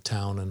side of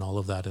town and all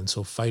of that. And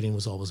so fighting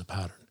was always a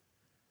pattern.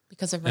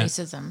 Because of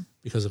racism.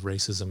 Because of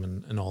racism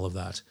and all of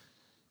that.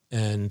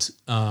 And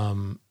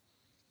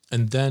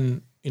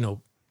then,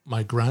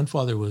 my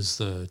grandfather was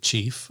the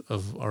chief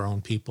of our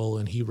own people,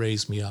 and he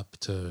raised me up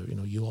to,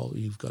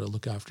 you've got to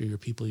look after your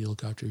people, you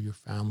look after your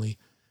family,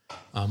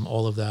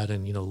 all of that,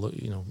 and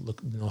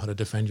know how to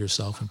defend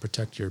yourself and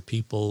protect your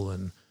people.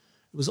 And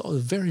it was all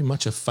very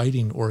much a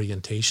fighting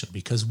orientation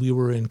because we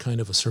were in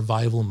kind of a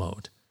survival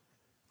mode.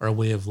 Our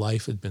way of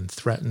life had been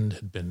threatened,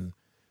 had been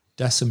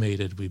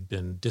decimated. We'd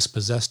been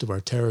dispossessed of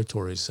our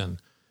territories, and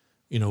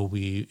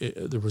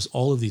there was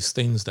all of these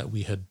things that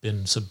we had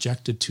been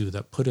subjected to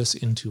that put us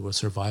into a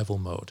survival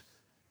mode,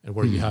 and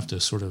where you have to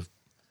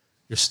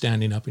you're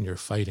standing up and you're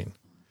fighting.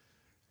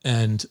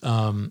 And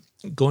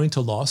going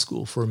to law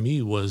school for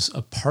me was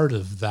a part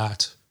of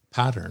that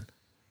pattern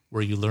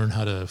where you learn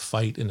how to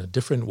fight in a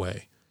different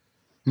way.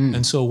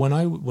 And so when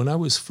I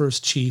was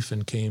first chief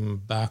and came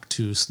back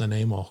to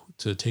Snuneymuxw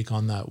to take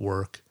on that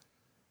work,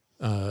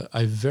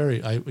 I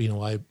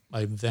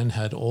then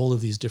had all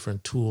of these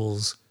different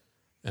tools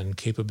and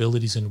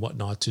capabilities and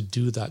whatnot to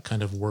do that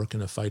kind of work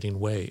in a fighting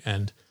way,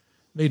 and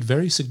made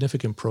very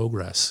significant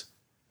progress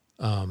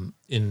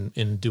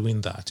in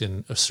doing that,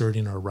 in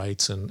asserting our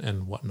rights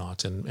and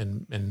whatnot,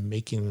 and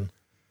making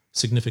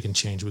significant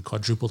change. We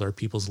quadrupled our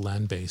people's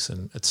land base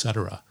and et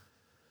cetera.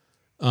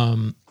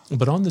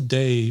 But on the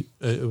day,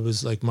 it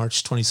was like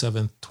March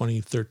 27th,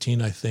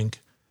 2013, I think,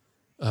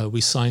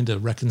 we signed a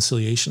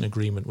reconciliation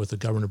agreement with the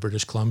government of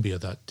British Columbia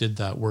that did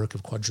that work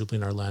of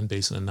quadrupling our land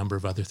base and a number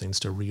of other things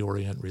to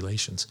reorient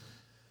relations.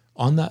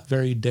 On that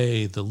very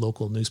day, the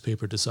local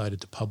newspaper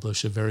decided to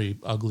publish a very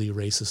ugly,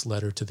 racist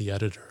letter to the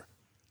editor.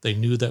 They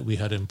knew that we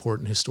had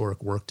important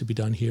historic work to be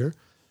done here,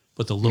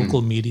 but the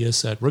local media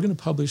said, we're going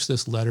to publish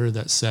this letter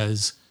that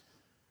says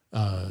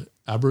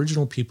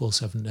Aboriginal peoples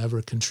have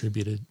never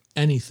contributed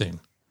anything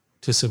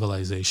to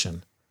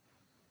civilization.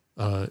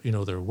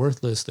 They're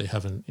worthless. They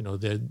haven't,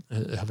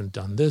 they haven't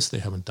done this. They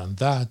haven't done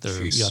that.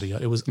 They're yada,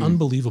 yada. It was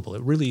unbelievable.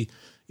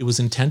 It was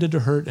intended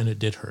to hurt, and it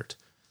did hurt.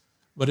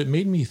 But it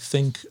made me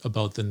think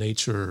about the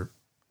nature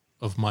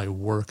of my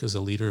work as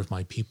a leader of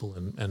my people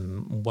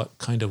and what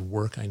kind of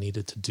work I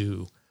needed to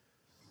do.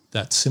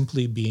 That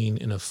simply being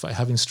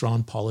having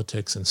strong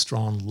politics and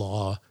strong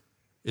law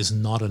is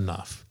not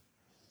enough.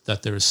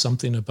 That there is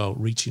something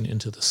about reaching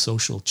into the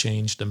social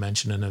change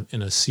dimension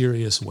in a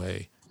serious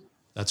way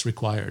that's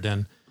required.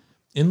 And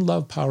in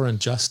Love, Power, and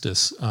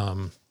Justice,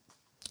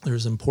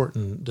 there's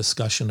important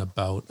discussion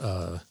about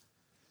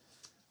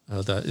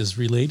that is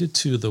related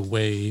to the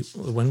way,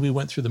 when we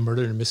went through the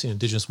Murdered and Missing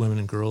Indigenous Women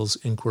and Girls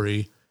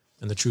Inquiry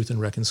and the Truth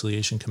and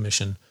Reconciliation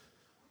Commission,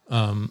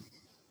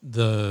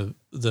 the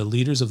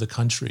leaders of the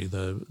country,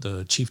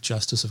 the Chief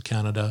Justice of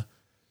Canada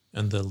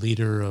and the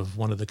leader of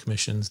one of the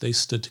commissions, they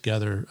stood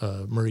together,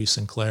 Murray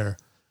Sinclair,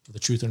 the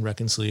Truth and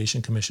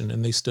Reconciliation Commission,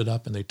 and they stood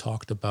up and they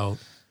talked about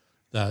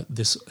that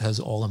this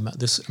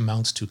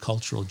amounts to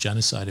cultural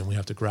genocide, and we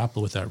have to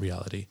grapple with that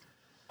reality.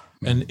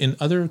 And in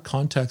other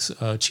contexts,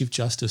 Chief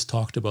Justice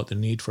talked about the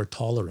need for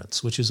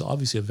tolerance, which is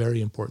obviously a very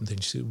important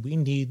thing. So we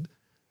need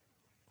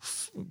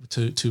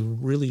to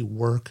really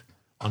work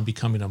on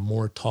becoming a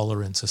more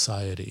tolerant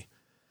society.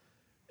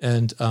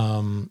 And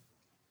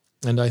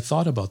I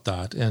thought about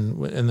that,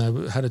 and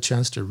I had a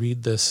chance to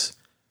read this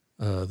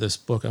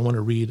book. I want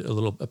to read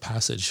a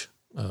passage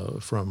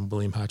from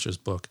William Hatcher's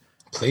book.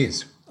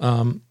 Please.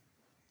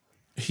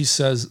 He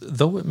says,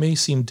 though it may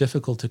seem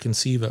difficult to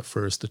conceive at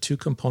first, the two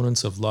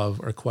components of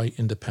love are quite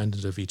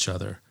independent of each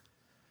other.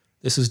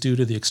 This is due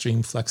to the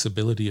extreme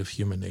flexibility of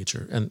human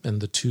nature. And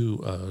the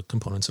two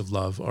components of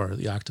love are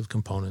the active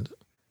component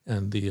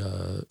and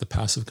the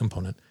passive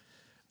component.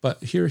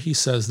 But here he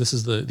says, this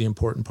is the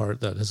important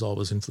part that has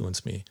always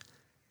influenced me.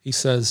 He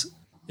says,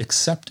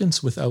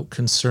 acceptance without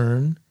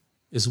concern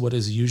is what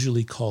is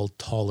usually called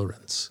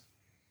tolerance,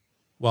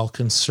 while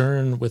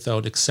concern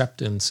without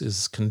acceptance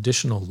is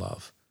conditional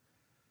love.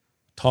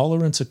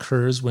 Tolerance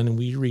occurs when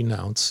we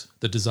renounce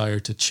the desire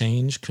to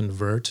change,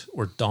 convert,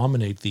 or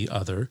dominate the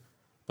other,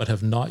 but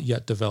have not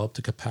yet developed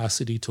the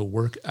capacity to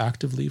work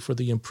actively for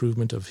the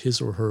improvement of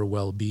his or her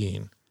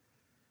well-being.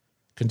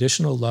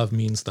 Conditional love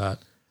means that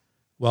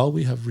while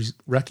we have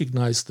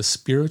recognized the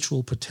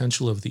spiritual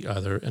potential of the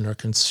other and are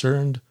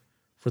concerned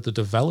for the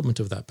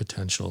development of that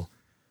potential,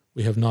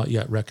 we have not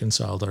yet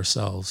reconciled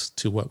ourselves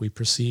to what we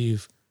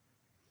perceive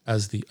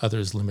as the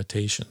other's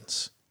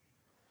limitations.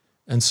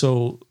 And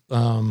so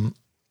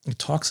it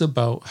talks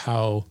about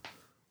how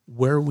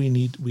where we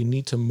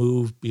need to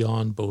move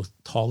beyond both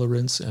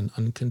tolerance and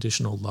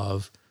unconditional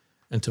love,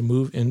 and to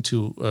move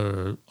into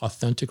an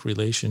authentic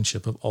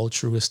relationship of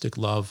altruistic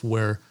love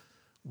where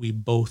we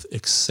both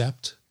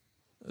accept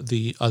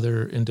the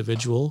other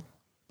individual,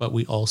 but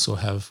we also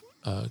have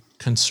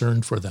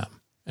concern for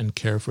them and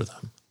care for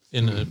them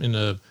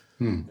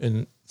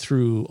in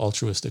through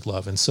altruistic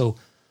love. And so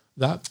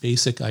that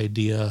basic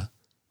idea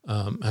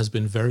has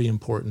been very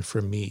important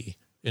for me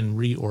in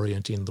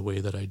reorienting the way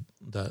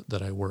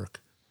that I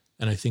work.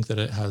 And I think that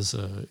it has,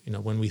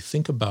 when we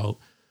think about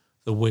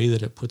the way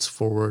that it puts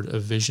forward a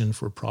vision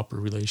for proper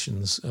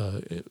relations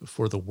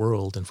for the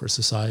world and for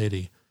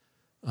society,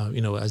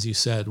 as you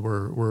said,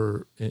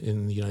 we're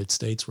in the United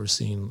States, we're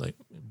seeing like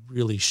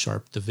really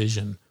sharp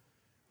division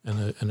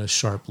and a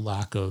sharp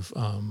lack of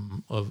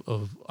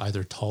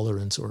either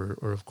tolerance or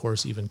of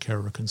course even care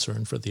or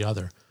concern for the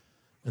other.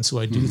 And so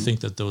I do think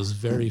that those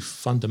very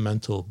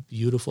fundamental,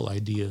 beautiful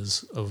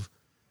ideas of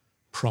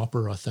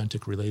proper,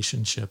 authentic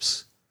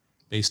relationships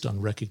based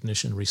on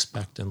recognition,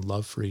 respect, and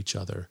love for each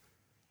other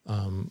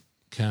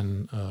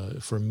can,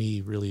 for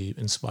me, really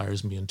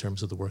inspires me in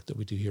terms of the work that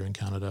we do here in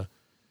Canada.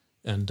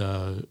 And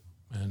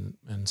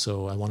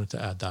so I wanted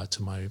to add that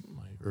to my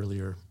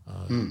earlier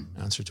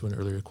answer to an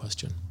earlier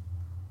question.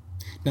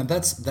 Now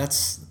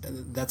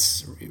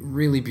that's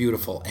really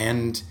beautiful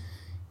and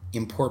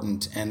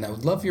important, and I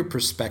would love your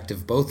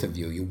perspective, both of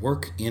you. You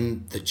work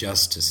in the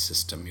justice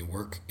system, you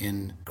work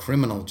in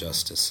criminal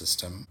justice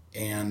system,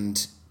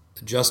 and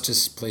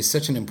justice plays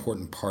such an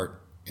important part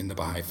in the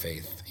Baha'i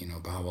faith.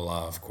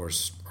 Baha'u'llah, of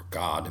course, or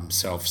God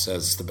himself,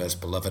 says the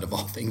best beloved of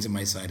all things in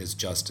my sight is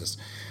justice,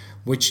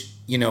 which,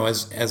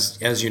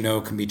 as you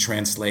know, can be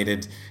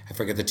translated, I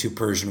forget the two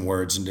Persian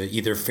words, into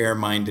either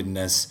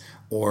fair-mindedness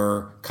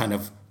or kind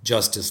of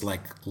justice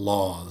like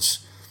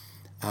laws.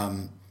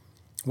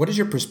 What is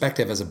your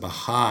perspective as a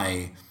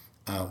Baha'i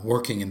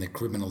working in the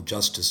criminal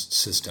justice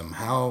system?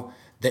 How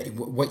that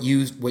what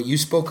you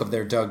spoke of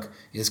there, Doug,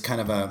 is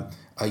kind of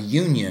a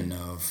union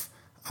of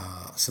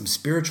some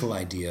spiritual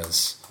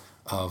ideas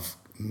of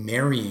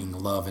marrying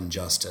love and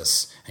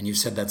justice, and you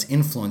said that's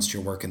influenced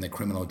your work in the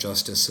criminal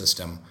justice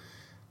system.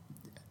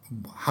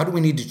 How do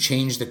we need to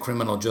change the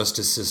criminal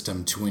justice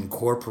system to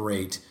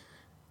incorporate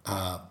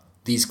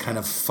these kind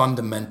of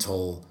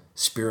fundamental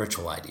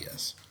spiritual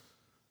ideas?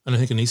 And I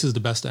think Anissa is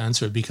the best to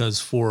answer,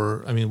 because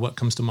what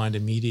comes to mind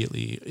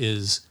immediately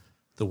is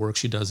the work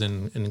she does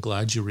in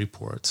Gladue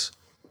reports,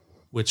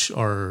 which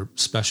are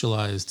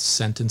specialized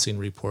sentencing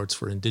reports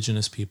for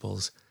Indigenous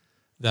peoples.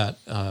 The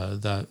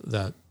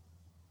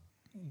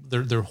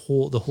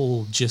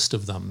whole gist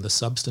of them, the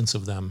substance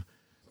of them,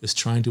 is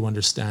trying to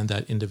understand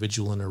that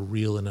individual in a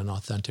real and an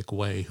authentic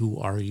way. Who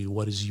are you?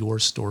 What is your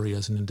story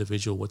as an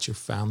individual? What's your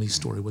family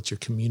story? What's your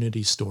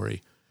community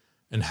story?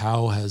 And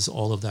how has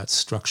all of that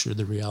structured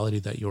the reality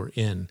that you're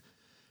in?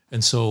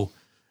 And so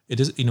it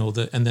is,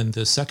 and then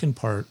the second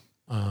part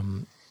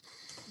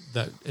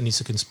that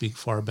Anissa can speak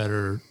far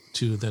better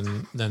to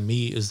than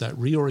me is that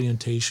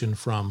reorientation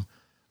from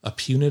a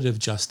punitive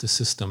justice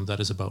system that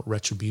is about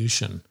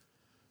retribution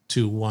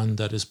to one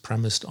that is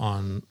premised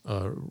on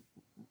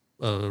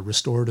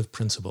restorative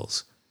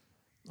principles,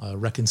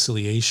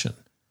 reconciliation,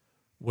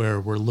 where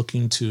we're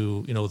looking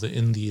to,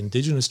 in the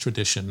Indigenous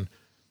tradition,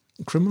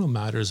 criminal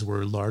matters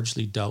were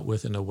largely dealt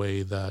with in a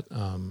way that,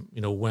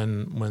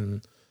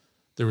 when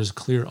there was a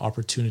clear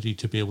opportunity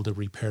to be able to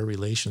repair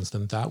relations,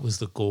 then that was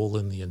the goal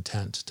and the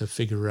intent, to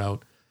figure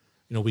out,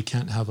 we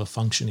can't have a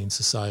functioning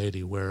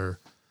society where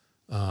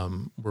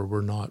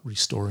we're not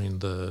restoring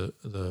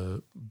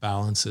the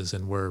balances,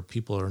 and where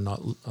people are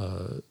not,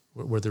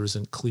 where there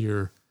isn't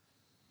clear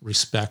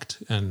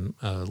respect and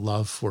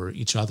love for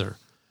each other.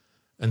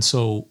 And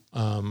so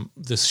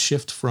this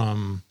shift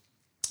from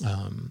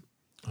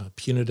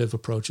punitive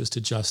approaches to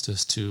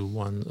justice to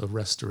one of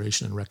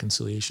restoration and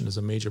reconciliation is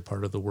a major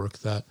part of the work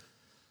that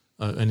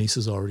Anissa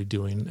is already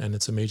doing, and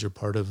it's a major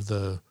part of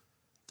the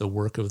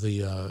work of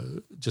the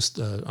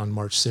on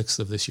March 6th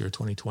of this year,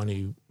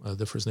 2020,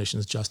 the First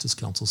Nations Justice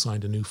Council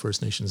signed a new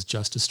First Nations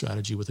justice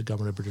strategy with the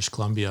government of British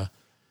Columbia,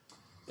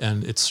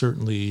 and it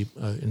certainly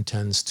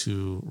intends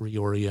to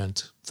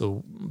reorient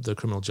the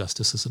criminal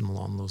justice system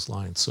along those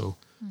lines. So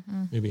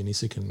maybe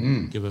Anissa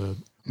can give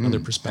another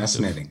perspective.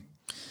 Fascinating.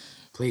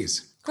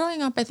 Please.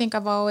 Growing up, I think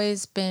I've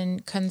always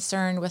been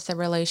concerned with the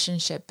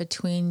relationship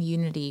between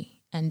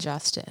unity and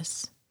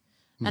justice.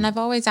 And I've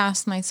always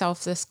asked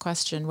myself this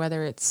question,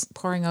 whether it's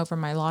poring over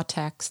my law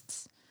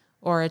texts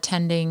or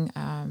attending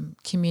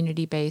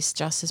community-based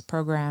justice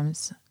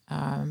programs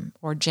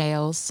or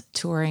jails,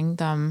 touring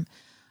them,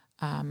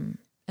 and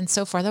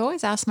so forth. I've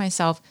always asked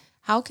myself,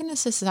 how can a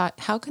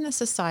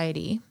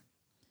society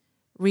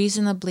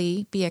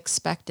reasonably be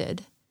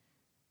expected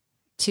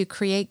to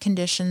create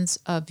conditions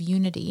of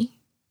unity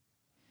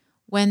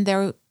when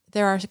there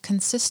are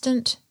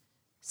consistent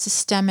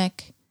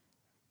systemic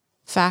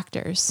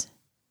factors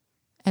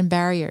and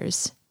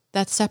barriers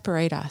that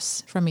separate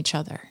us from each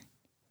other?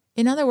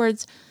 In other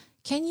words,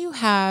 can you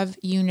have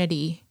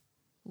unity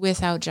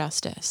without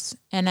justice?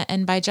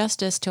 And by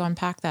justice, to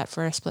unpack that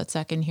for a split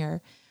second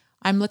here,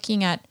 I'm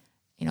looking at,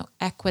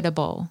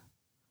 equitable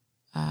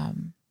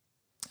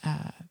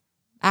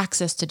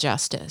access to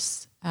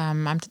justice.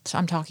 I'm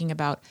talking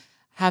about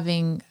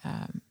having,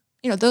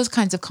 those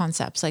kinds of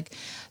concepts.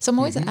 So I'm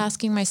always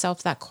asking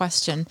myself that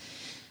question.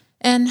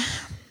 And,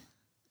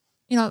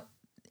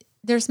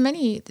 there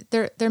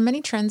are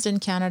many trends in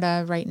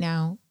Canada right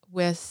now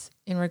with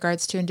in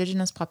regards to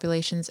Indigenous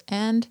populations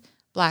and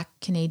Black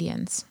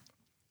Canadians,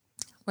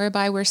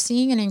 whereby we're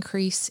seeing an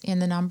increase in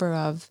the number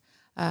of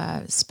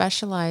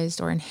specialized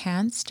or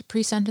enhanced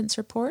pre-sentence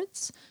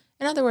reports.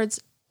 In other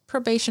words,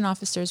 probation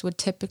officers would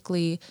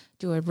typically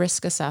do a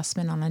risk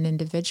assessment on an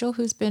individual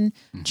who's been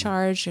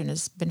charged and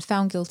has been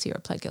found guilty or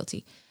pled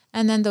guilty.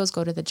 And then those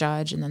go to the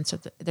judge, and then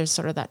there's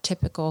sort of that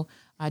typical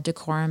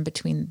decorum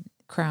between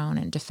Crown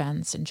and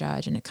defense and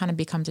judge, and it kind of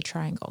becomes a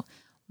triangle.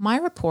 My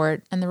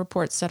report and the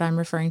reports that I'm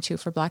referring to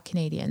for Black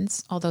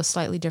Canadians, although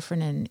slightly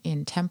different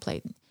in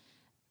template,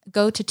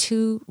 go to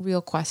two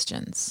real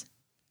questions.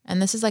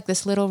 And this is like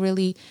this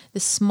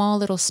small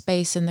little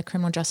space in the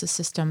criminal justice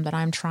system that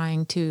I'm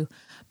trying to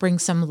bring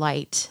some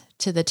light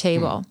to the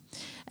table.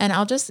 And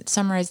I'll just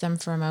summarize them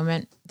for a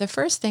moment. The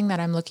first thing that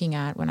I'm looking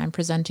at when I'm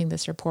presenting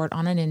this report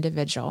on an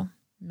individual,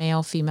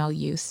 male, female,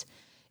 youth,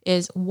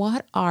 is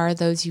what are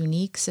those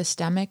unique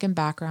systemic and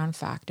background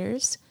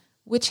factors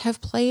which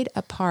have played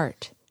a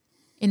part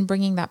in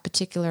bringing that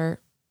particular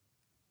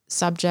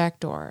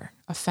subject or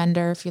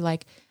offender, if you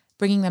like,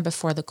 bringing them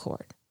before the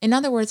court. In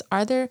other words,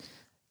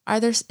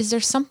 is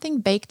there something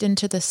baked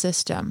into the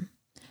system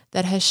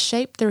that has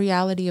shaped the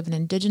reality of an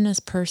Indigenous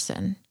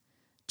person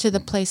to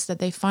the place that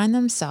they find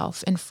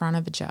themselves in front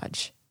of a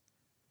judge?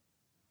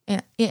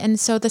 And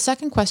so the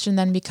second question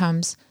then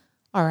becomes,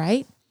 all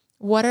right,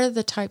 what are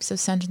the types of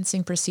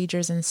sentencing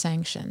procedures and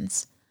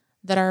sanctions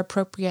that are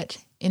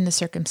appropriate in the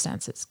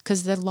circumstances?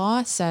 Because the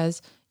law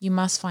says you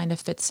must find a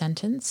fit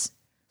sentence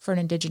for an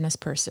Indigenous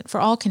person, for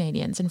all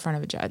Canadians in front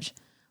of a judge.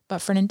 But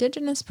for an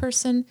Indigenous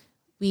person,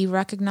 we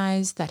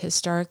recognize that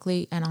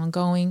historically and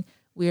ongoing,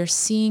 we are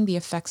seeing the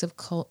effects of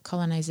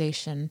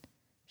colonization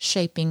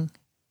shaping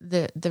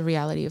the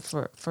reality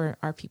for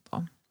our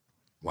people.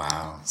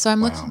 Wow. So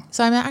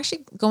I'm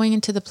actually going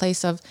into the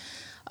place of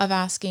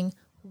asking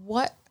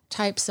what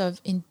types of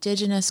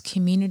Indigenous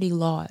community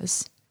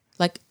laws,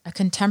 like a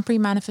contemporary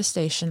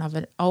manifestation of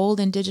an old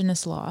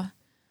Indigenous law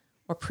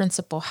or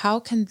principle, how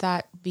can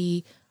that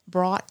be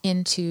brought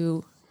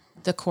into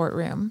the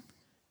courtroom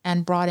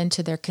and brought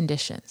into their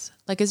conditions?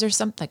 Like, is there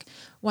something, like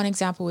one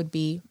example would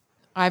be,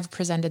 I've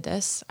presented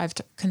this, I've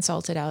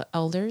consulted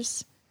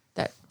elders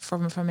that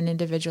from an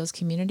individual's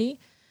community.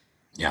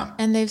 Yeah.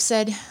 And they've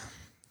said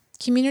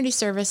community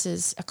service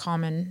is a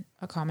common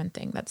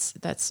thing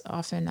that's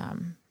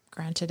often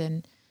granted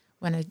in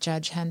when a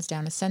judge hands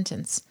down a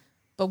sentence.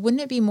 But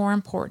wouldn't it be more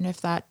important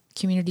if that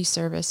community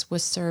service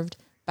was served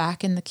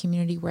back in the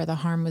community where the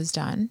harm was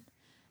done,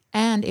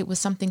 and it was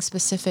something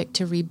specific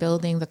to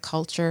rebuilding the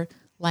culture,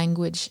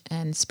 language,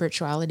 and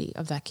spirituality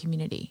of that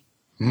community?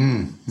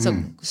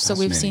 So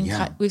we've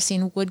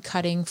seen wood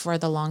cutting for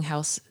the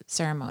longhouse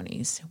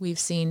ceremonies. We've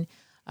seen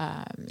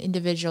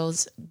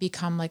individuals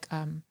become like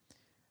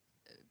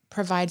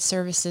provide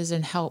services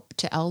and help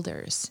to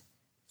elders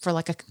for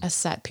like a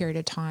set period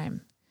of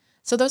time.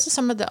 So those are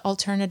some of the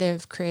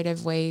alternative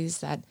creative ways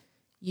that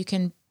you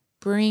can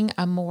bring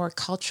a more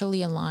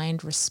culturally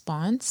aligned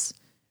response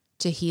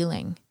to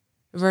healing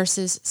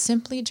versus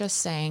simply just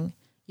saying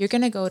you're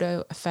going to go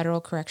to a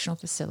federal correctional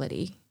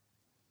facility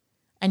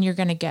and you're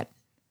going to get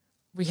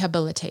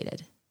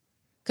rehabilitated.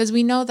 Because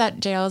we know that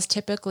jails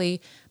typically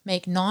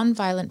make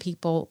non-violent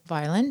people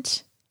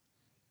violent,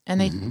 and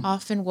they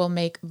often will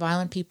make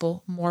violent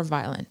people more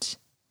violent.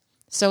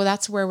 So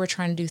that's where we're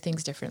trying to do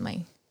things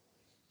differently.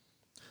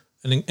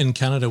 And in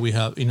Canada, we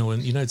have, in the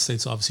United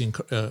States, obviously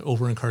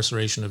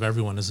over-incarceration of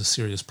everyone is a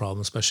serious problem,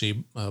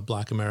 especially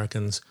Black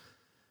Americans.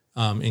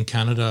 In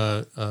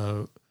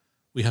Canada,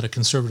 we had a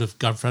conservative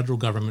federal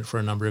government for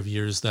a number of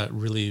years that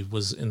really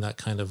was in that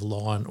kind of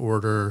law and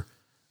order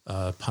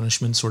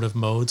punishment sort of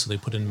mode. So they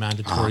put in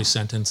mandatory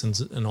sentences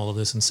and all of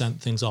this and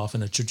sent things off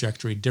in a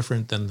trajectory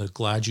different than the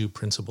Gladue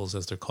principles,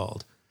 as they're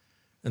called.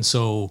 And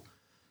so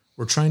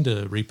we're trying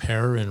to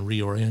repair and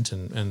reorient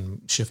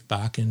and shift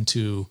back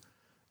into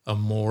a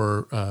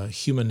more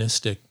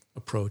humanistic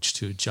approach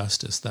to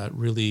justice that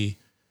really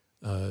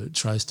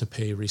tries to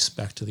pay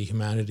respect to the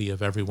humanity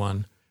of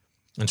everyone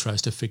and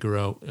tries to figure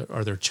out,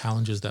 are there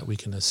challenges that we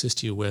can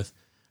assist you with?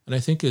 And I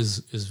think is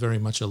very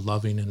much a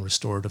loving and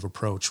restorative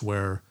approach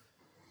where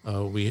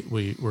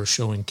we're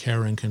showing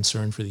care and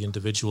concern for the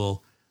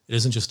individual. It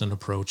isn't just an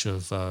approach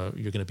of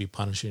you're going to be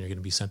punished and you're going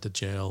to be sent to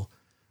jail.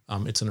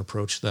 It's an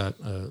approach that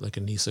like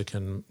Anissa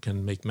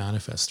can make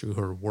manifest through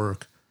her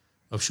work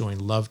of showing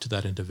love to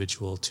that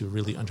individual to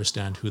really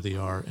understand who they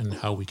are and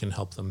how we can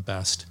help them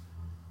best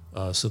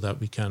so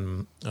that we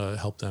can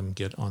help them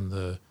get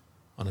on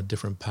a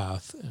different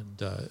path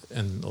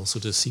and also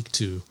to seek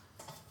to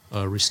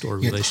restore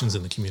relations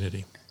in the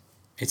community.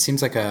 It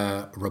seems like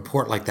a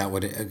report like that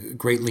would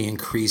greatly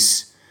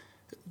increase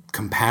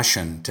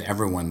compassion to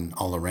everyone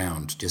all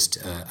around, just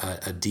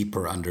a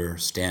deeper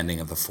understanding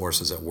of the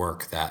forces at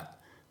work that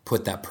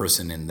put that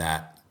person in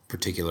that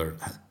particular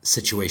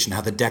situation,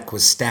 how the deck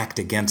was stacked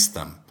against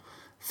them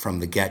from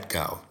the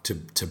get-go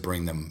to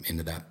bring them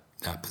into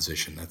that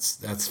position.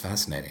 That's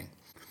fascinating.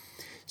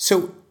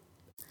 So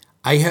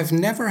I have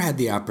never had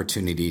the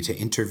opportunity to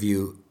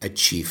interview a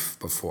chief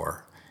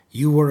before.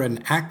 You were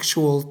an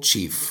actual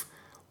chief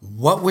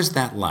What was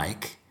that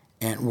like?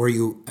 And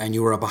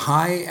you were a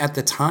Baha'i at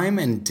the time,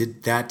 and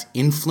did that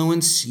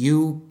influence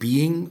you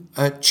being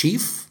a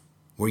chief?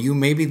 Were you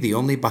maybe the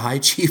only Baha'i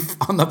chief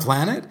on the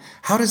planet?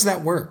 How does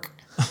that work?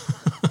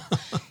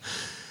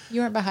 You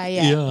weren't Baha'i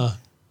yet. Yeah.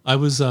 I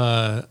was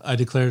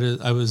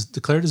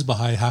declared as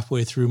Baha'i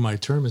halfway through my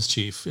term as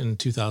chief in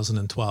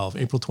 2012,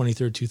 April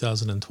 23rd,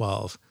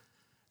 2012.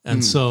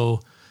 And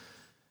so,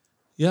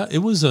 yeah, it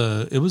was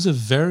a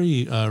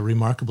very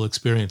remarkable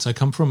experience. I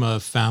come from a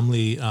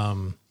family,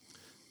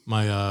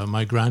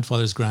 my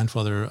grandfather's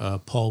grandfather,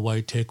 Paul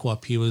White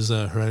Tequap, he was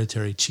a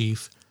hereditary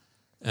chief.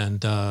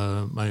 And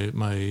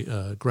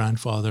my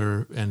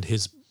grandfather and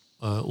his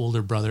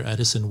older brother,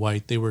 Edison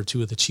White, they were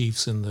two of the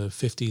chiefs in the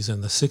 50s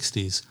and the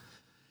 60s.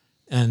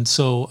 And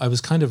so I was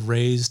kind of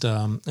raised,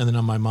 and then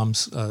on my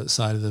mom's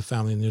side of the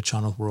family in the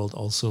Nuu-chah-nulth world,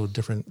 also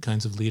different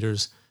kinds of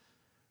leaders.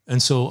 And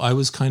so I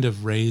was kind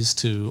of raised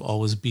to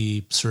always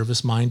be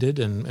service-minded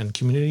and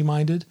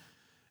community-minded.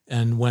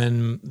 And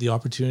when the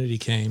opportunity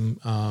came,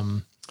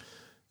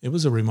 it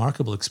was a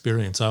remarkable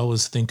experience. I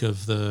always think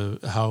of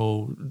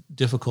how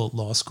difficult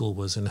law school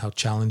was and how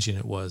challenging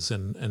it was.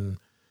 And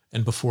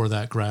before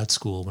that, grad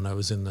school, when I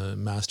was in the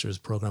master's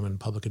program in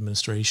public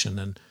administration.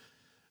 And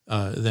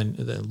then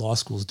law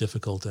school is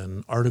difficult,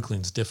 and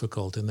articling is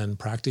difficult, and then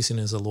practicing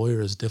as a lawyer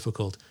is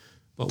difficult.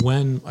 But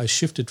when I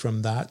shifted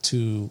from that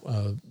to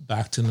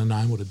back to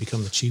Nanaimo to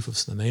become the chief of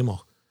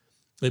Snuneymuxw,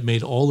 it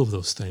made all of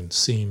those things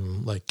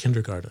seem like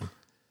kindergarten.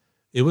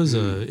 It was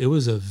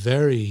a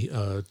very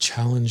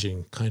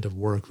challenging kind of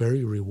work,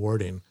 very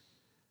rewarding,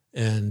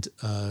 and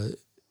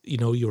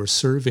you were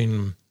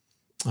serving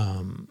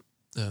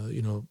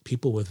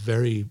people with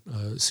very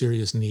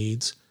serious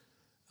needs.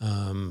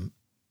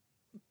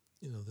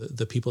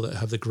 The people that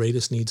have the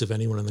greatest needs of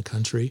anyone in the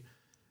country.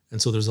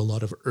 And so there's a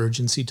lot of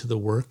urgency to the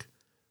work.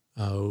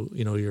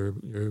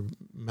 You're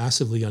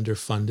massively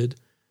underfunded,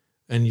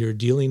 and you're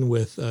dealing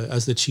with,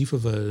 as the chief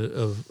of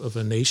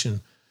a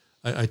nation,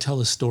 I tell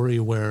a story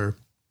where,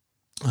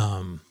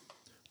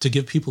 to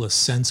give people a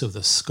sense of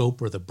the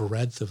scope or the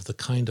breadth of the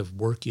kind of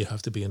work you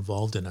have to be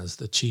involved in as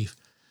the chief.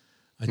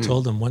 I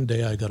told them one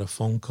day I got a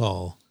phone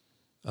call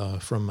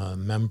from a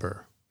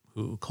member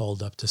who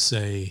called up to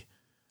say,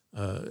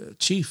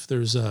 Chief,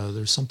 there's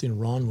something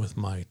wrong with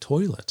my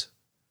toilet.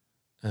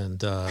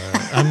 And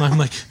I'm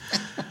like,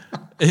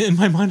 in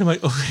my mind, I'm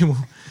like, okay,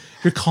 well,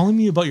 you're calling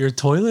me about your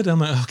toilet? I'm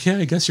like, okay,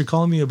 I guess you're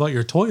calling me about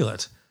your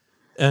toilet.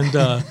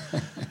 And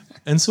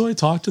and so I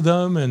talked to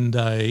them, and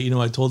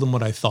I told them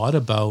what I thought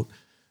about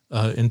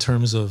in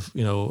terms of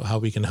how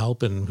we can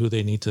help and who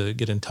they need to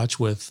get in touch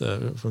with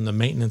from the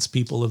maintenance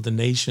people of the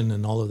nation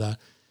and all of that.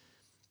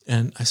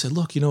 And I said,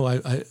 look,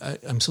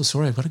 I'm so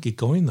sorry. I've got to get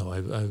going, though.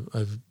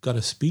 I've got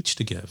a speech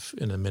to give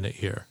in a minute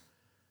here.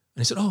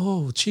 And he said,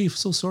 oh, Chief,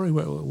 so sorry.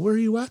 Where are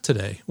you at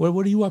today?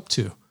 What are you up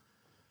to?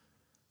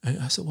 And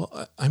I said,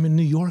 well, I'm in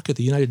New York at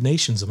the United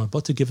Nations. I'm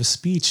about to give a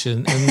speech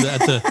and at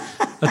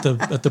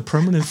the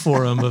Permanent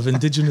Forum of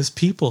Indigenous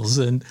Peoples.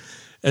 And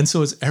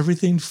so it's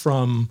everything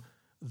from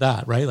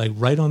that, right? Like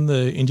right on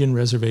the Indian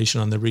reservation,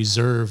 on the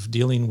reserve,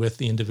 dealing with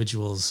the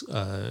individuals,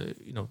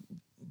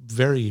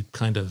 very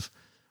kind of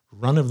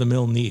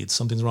run-of-the-mill needs.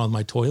 Something's wrong with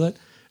my toilet.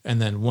 And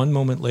then one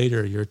moment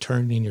later, you're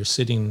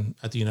sitting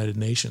at the United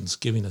Nations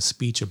giving a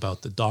speech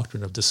about the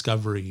doctrine of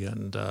discovery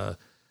and, at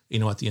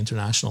the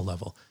international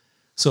level.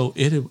 So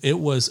it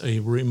was a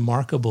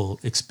remarkable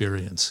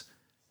experience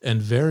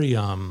and very,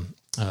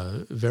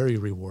 very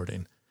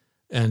rewarding.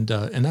 And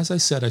as I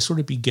said, I sort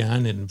of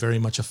began in very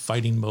much a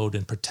fighting mode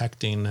and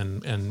protecting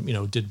and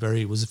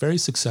was very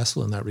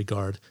successful in that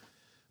regard.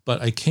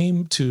 But I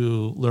came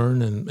to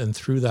learn and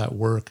through that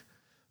work,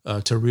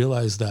 to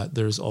realize that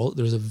there's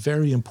a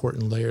very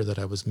important layer that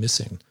I was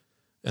missing,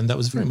 and that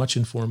was very much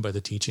informed by the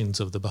teachings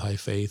of the Baha'i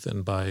faith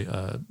and by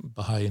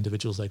Baha'i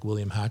individuals like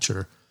William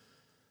Hatcher,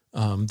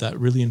 that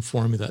really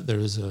informed me that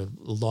there's a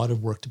lot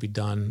of work to be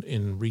done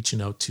in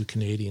reaching out to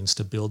Canadians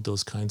to build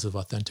those kinds of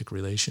authentic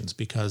relations,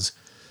 because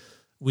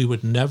we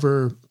would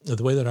never,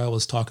 the way that I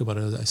always talk about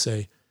it, as I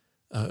say,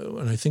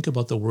 when I think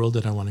about the world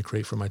that I want to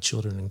create for my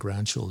children and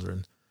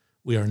grandchildren,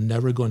 we are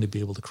never going to be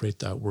able to create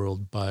that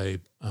world by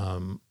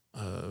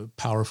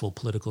powerful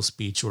political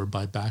speech or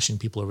by bashing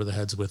people over the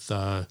heads with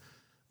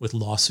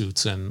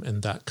lawsuits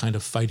and that kind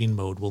of fighting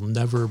mode will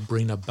never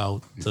bring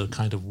about the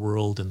kind of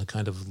world and the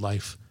kind of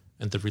life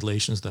and the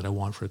relations that I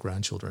want for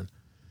grandchildren.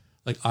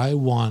 Like I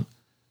want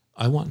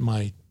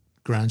my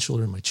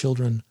grandchildren, my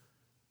children,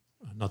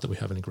 not that we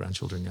have any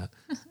grandchildren yet.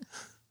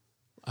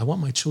 I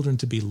want my children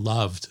to be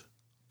loved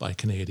by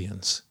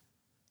Canadians,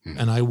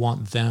 and I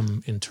want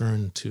them in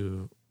turn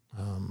to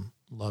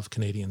love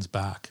Canadians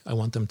back. I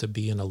want them to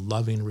be in a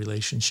loving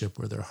relationship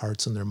where their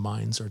hearts and their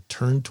minds are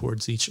turned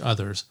towards each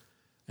other's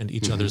and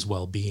each other's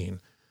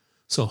well-being.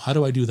 So how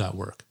do I do that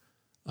work?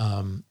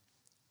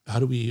 How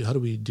do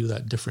we do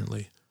that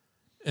differently?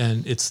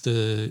 And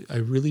I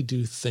really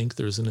do think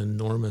there's an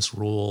enormous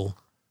role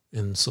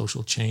in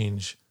social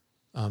change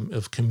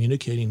of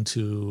communicating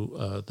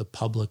to the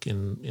public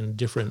in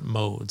different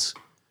modes.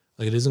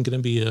 Like, it isn't going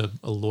to be a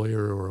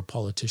lawyer or a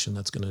politician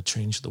that's going to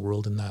change the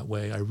world in that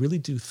way. I really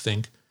do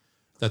think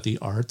that the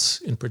arts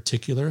in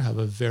particular have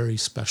a very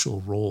special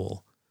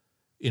role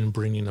in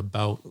bringing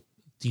about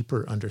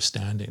deeper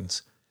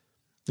understandings.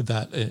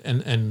 That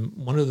and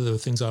one of the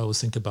things I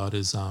always think about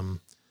is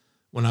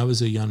when I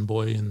was a young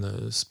boy in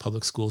the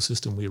public school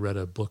system, we read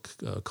a book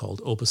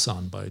called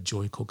Obasan by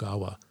Joy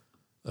Kogawa,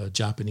 a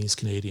Japanese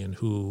Canadian,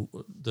 who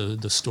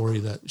the story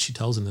that she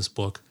tells in this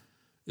book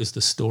is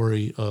the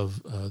story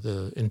of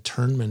the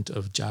internment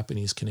of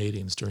Japanese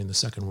Canadians during the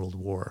Second World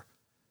War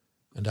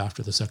and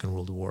after the Second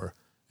World War,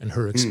 and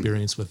her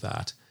experience with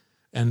that.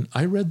 And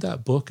I read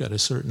that book at a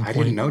certain point. I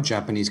didn't know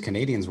Japanese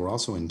Canadians were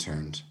also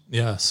interned.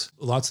 Yes.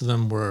 Lots of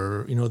them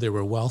were, they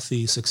were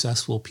wealthy,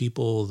 successful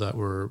people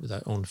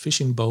that owned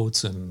fishing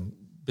boats and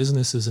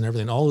businesses and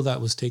everything. All of that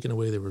was taken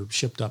away. They were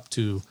shipped up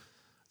to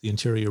the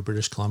interior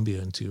British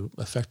Columbia into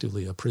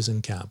effectively a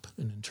prison camp,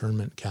 an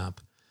internment camp.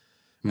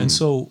 And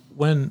so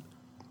when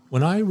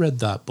I read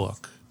that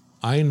book,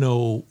 I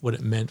know what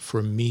it meant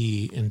for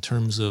me in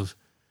terms of,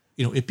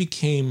 it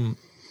became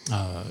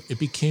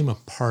a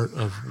part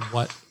of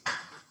what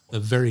the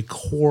very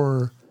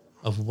core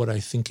of what I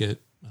think it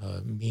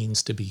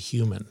means to be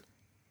human,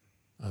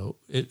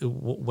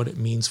 what it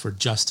means for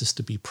justice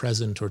to be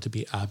present or to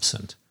be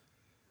absent.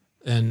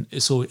 And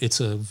so it's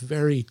a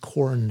very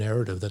core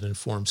narrative that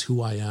informs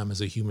who I am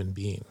as a human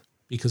being,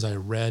 because I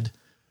read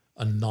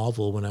a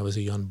novel when I was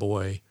a young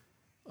boy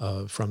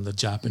from the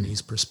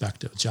Japanese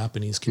perspective,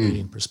 Japanese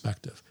Canadian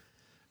perspective.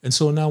 And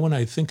so now when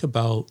I think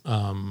about,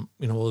 all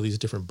of these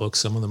different books,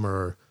 some of them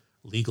are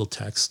legal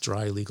texts,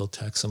 dry legal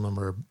texts, some of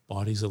them are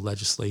bodies of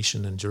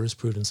legislation and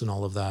jurisprudence and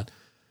all of that.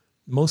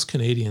 Most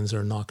Canadians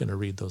are not going to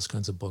read those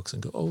kinds of books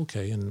and go, oh,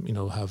 okay, and,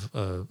 have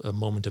a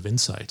moment of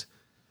insight.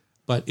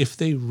 But if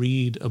they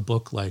read a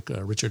book like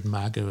Richard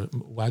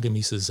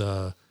Wagamis's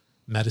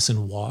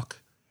Medicine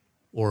Walk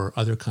or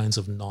other kinds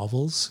of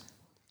novels,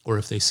 or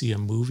if they see a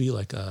movie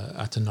like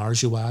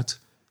Atanarjuat,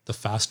 The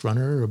Fast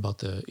Runner, about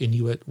the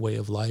Inuit way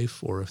of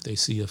life, or if they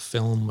see a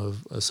film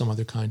of some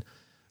other kind,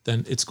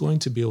 then it's going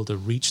to be able to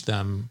reach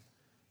them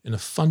in a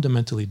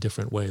fundamentally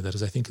different way that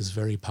I think is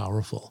very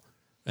powerful,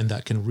 and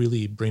that can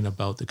really bring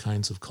about the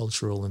kinds of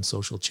cultural and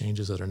social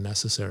changes that are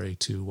necessary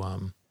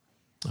to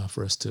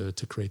for us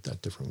to create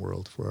that different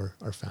world for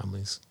our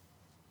families.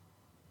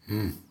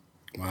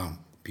 Wow,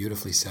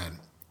 beautifully said.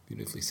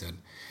 Beautifully said.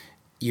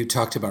 You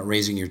talked about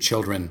raising your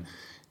children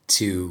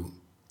to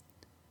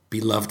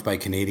be loved by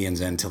Canadians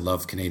and to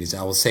love Canadians.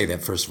 I will say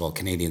that, first of all,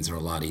 Canadians are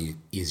a lot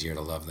easier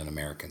to love than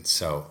Americans.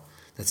 So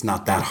that's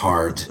not that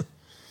hard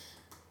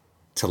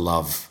to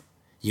love.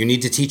 You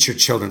need to teach your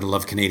children to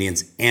love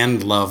Canadians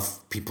and love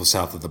people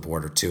south of the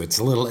border too. It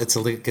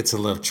gets a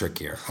little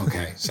trickier.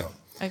 Okay, so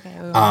okay.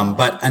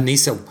 But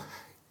Anissa,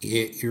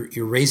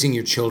 you're raising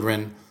your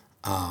children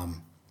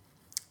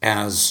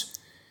as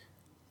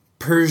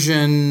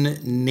Persian,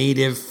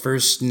 Native,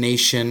 First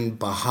Nation,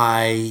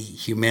 Baha'i,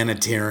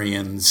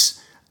 humanitarians.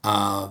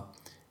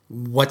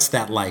 What's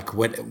that like?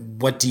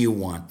 What do you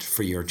want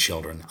for your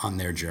children on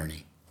their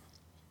journey?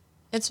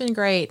 It's been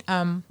great.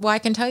 Well, I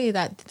can tell you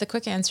that the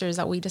quick answer is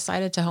that we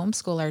decided to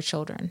homeschool our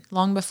children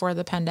long before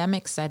the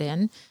pandemic set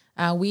in.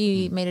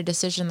 We made a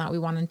decision that we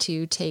wanted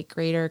to take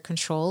greater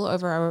control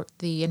over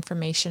the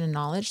information and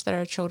knowledge that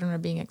our children are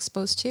being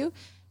exposed to.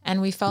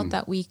 And we felt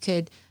that we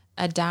could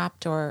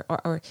adapt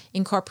or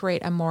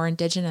incorporate a more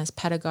Indigenous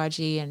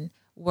pedagogy and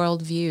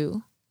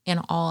worldview in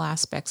all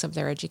aspects of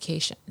their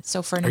education.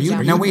 So for an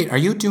example... Are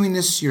you doing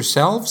this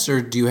yourselves,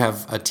 or do you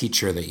have a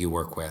teacher that you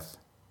work with?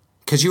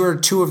 Because you are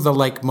two of the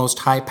most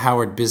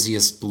high-powered,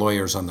 busiest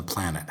lawyers on the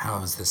planet.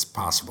 How is this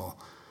possible?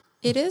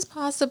 It is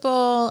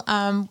possible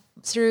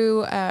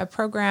through a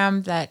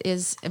program that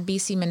is a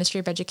BC Ministry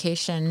of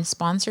Education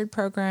sponsored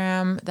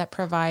program that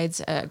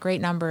provides a great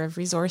number of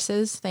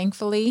resources,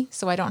 thankfully,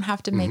 so I don't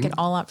have to make it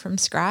all up from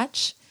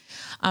scratch.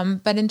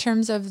 But in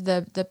terms of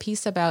the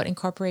piece about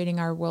incorporating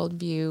our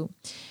worldview,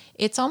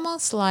 it's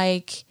almost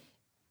like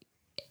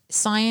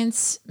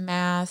science,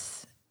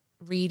 math,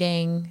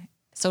 reading,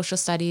 social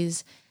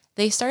studies,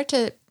 they start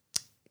to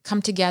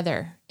come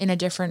together in a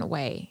different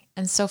way.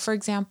 And so, for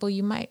example,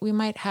 we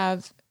might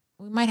have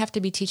to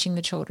be teaching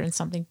the children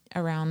something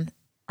around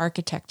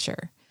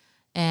architecture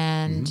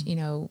and,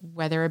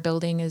 whether a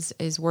building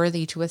is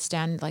worthy to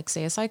withstand, like,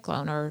 say, a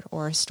cyclone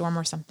or a storm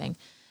or something.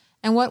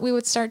 And what we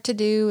would start to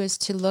do is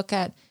to look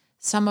at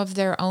some of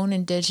their own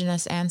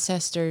Indigenous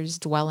ancestors'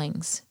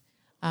 dwellings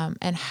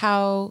and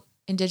how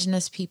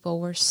Indigenous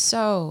people were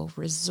so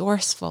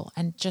resourceful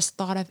and just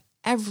thought of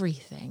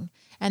everything.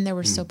 And they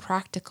were so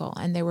practical,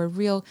 and they were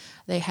real.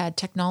 They had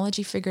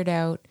technology figured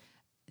out,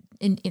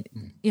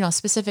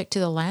 specific to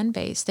the land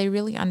base. They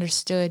really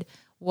understood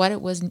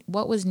what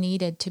was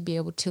needed to be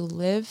able to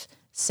live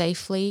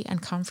safely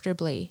and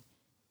comfortably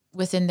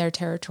within their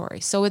territory.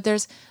 So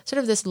there's sort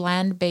of this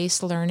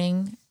land-based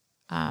learning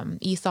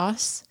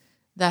ethos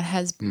that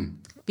has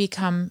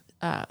become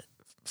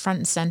front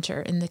and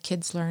center in the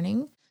kids'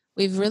 learning.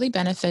 We've really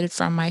benefited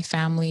from my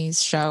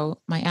family's show.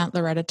 My Aunt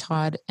Loretta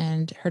Todd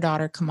and her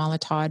daughter Kamala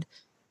Todd,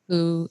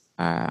 who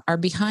are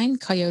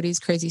behind Coyote's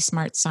Crazy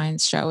Smart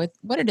Science Show.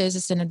 What it is,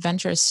 it's an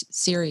adventurous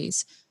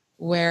series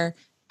where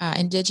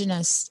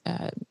Indigenous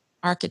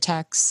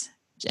architects,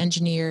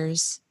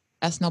 engineers,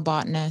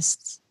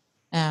 ethnobotanists,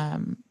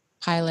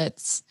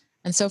 pilots,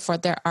 and so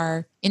forth, there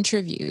are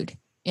interviewed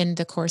in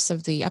the course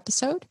of the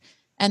episode.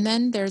 And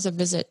then there's a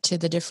visit to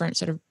the different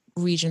sort of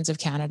regions of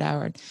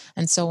Canada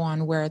and so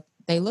on, where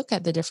they look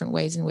at the different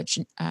ways in which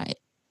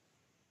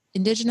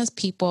Indigenous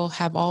people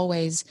have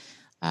always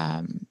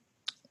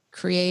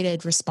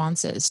created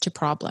responses to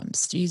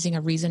problems using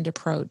a reasoned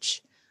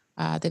approach.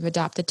 They've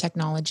adopted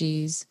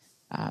technologies.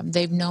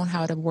 They've known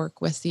how to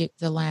work with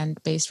the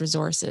land-based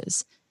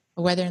resources,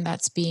 whether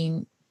that's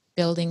building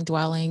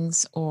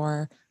dwellings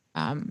or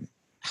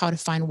how to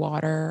find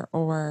water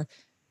or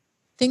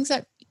things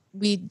that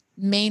we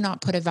may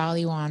not put a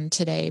value on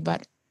today,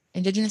 but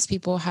Indigenous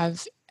people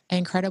have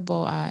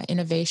incredible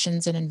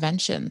innovations and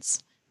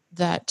inventions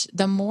that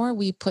the more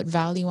we put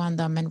value on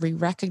them and we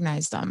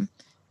recognize them,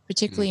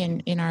 particularly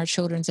in our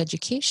children's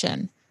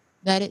education,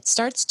 that it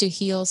starts to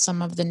heal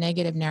some of the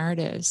negative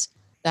narratives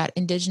that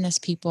Indigenous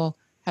people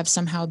have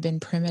somehow been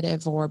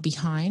primitive or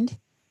behind.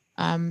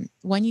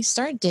 When you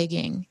start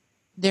digging,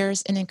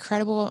 there's an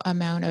incredible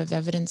amount of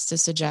evidence to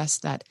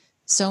suggest that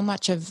so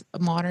much of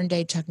modern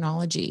day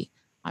technology,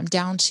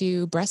 down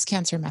to breast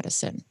cancer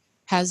medicine,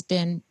 has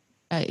been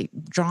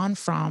drawn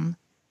from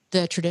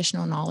the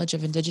traditional knowledge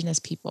of Indigenous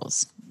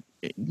peoples,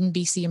 in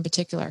BC in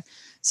particular.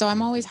 So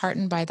I'm always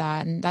heartened by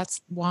that. And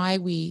that's why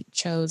we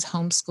chose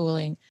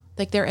homeschooling.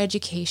 Like, their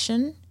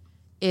education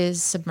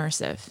is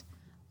submersive.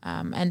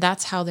 And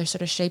that's how they're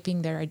sort of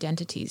shaping their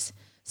identities.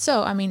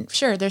 So, I mean,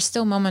 sure, there's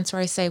still moments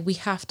where I say we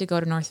have to go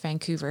to North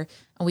Vancouver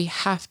and we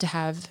have to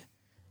have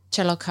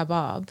chelo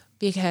kebab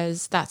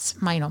because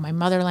that's my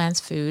motherland's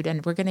food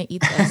and we're going to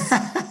eat this.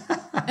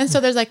 And so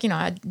there's a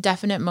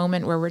definite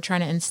moment where we're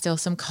trying to instill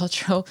some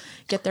cultural,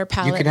 get their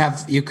palate.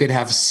 You could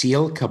have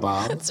seal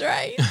kebab. That's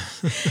right.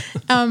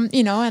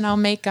 And I'll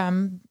make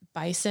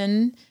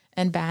bison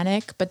and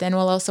bannock, but then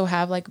we'll also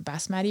have like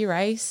basmati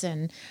rice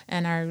and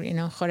our,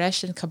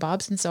 khoresh and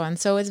kebabs and so on.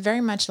 So it's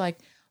very much like,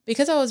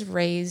 because I was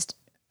raised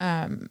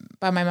by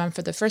my mom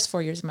for the first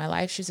 4 years of my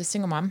life, she was a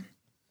single mom,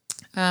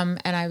 and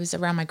I was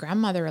around my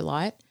grandmother a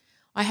lot.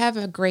 I have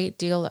a great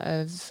deal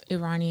of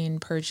Iranian,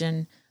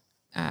 Persian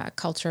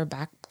cultural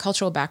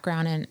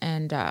background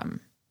and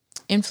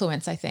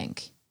influence, I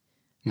think.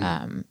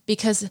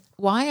 Because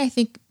why? I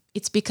think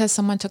it's because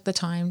someone took the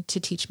time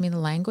to teach me the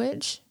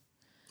language.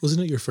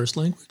 Wasn't it your first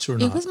language or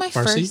not? It was my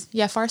Farsi? first.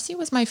 Yeah, Farsi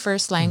was my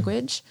first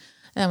language.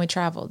 And then we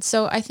traveled.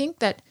 So I think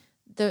that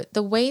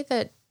the way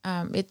that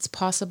it's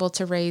possible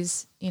to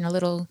raise,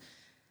 little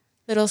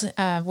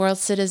world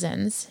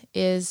citizens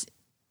is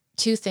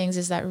two things,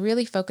 is that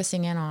really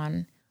focusing in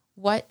on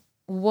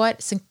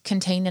what's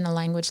contained in a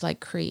language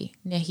like Cree,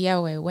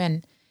 Nehiawe,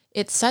 when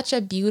it's such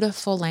a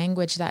beautiful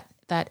language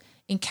that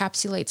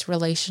encapsulates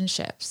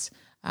relationships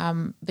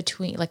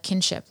between, like,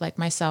 kinship, like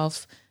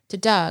myself to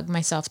Doug,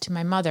 myself to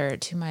my mother,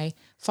 to my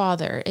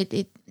father.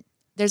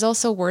 There's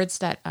also words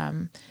that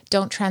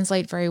don't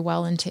translate very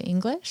well into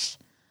English.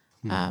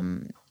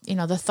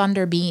 The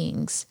thunder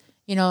beings,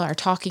 are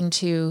talking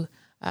to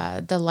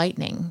the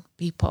lightning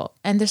people.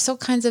 And there's all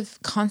kinds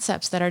of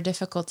concepts that are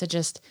difficult to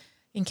just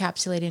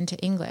encapsulate into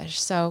English.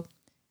 So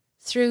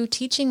through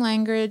teaching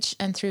language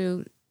and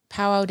through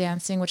powwow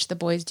dancing, which the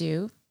boys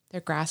do, they're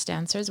grass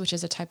dancers, which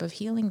is a type of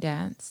healing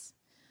dance.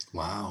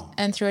 Wow.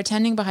 And through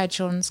attending Baha'i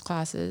children's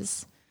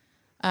classes,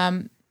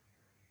 and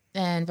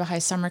Baha'i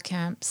summer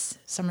camps,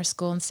 summer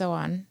school, and so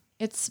on,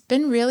 it's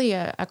been really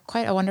a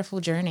quite a wonderful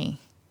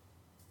journey.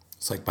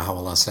 It's like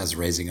Baha'u'llah says,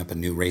 raising up a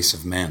new race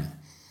of men.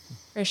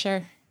 For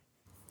sure.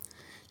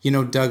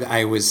 Doug,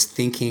 I was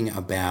thinking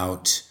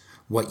about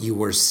what you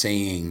were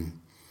saying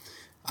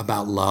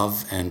about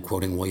love and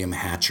quoting William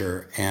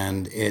Hatcher,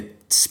 and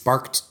it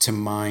sparked to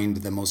mind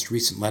the most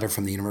recent letter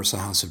from the Universal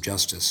House of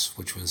Justice,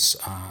 which was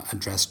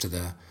addressed to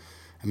the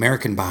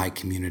American Baha'i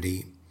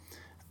community,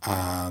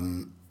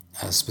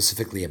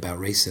 specifically about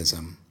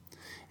racism.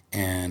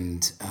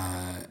 And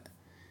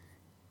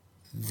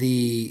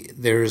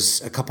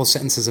there's a couple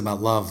sentences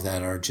about love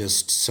that are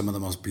just some of the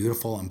most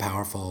beautiful and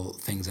powerful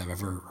things I've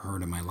ever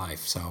heard in my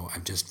life. So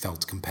I've just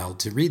felt compelled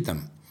to read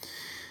them.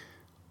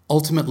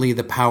 Ultimately,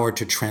 the power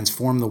to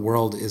transform the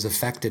world is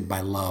affected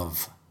by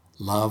love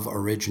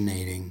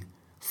originating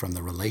from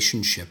the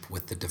relationship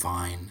with the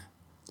divine,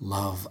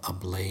 love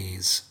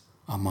ablaze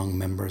among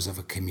members of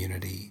a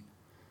community,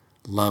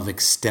 love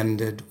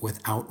extended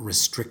without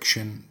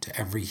restriction to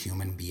every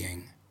human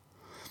being.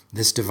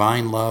 This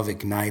divine love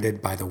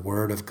ignited by the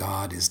word of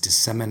God is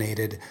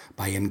disseminated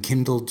by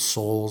enkindled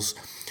souls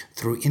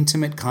through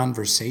intimate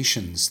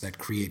conversations that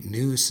create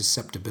new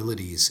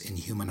susceptibilities in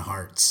human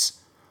hearts,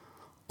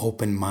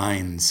 open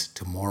minds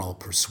to moral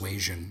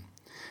persuasion,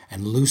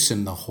 and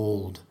loosen the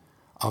hold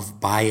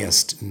of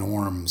biased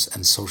norms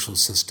and social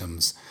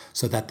systems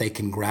so that they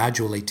can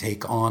gradually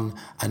take on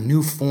a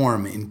new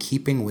form in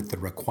keeping with the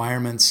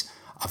requirements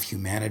of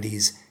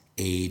humanity's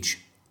age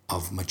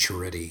of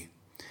maturity.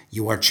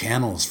 You are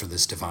channels for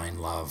this divine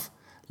love.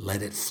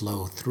 Let it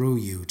flow through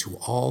you to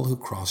all who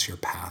cross your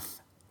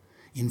path.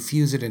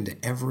 Infuse it into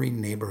every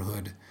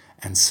neighborhood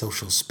and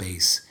social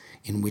space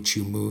in which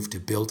you move to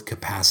build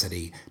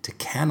capacity to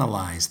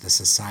canalize the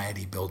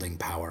society-building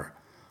power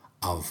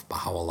of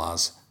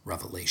Baha'u'llah's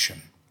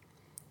revelation.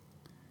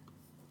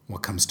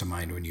 What comes to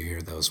mind when you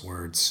hear those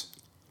words?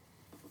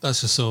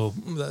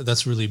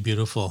 That's really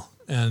beautiful.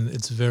 And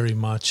it's very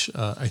much,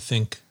 I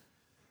think,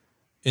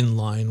 in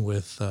line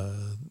with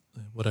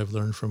what I've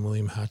learned from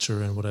William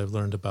Hatcher and what I've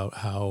learned about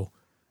how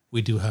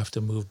we do have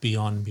to move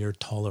beyond mere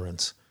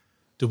tolerance.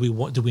 Do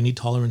we need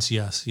tolerance?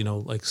 Yes.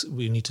 Like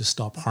we need to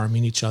stop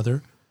harming each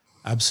other.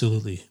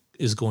 Absolutely.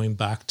 Is going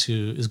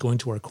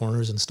to our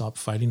corners and stop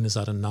fighting. Is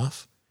that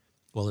enough?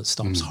 Well, it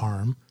stops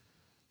harm,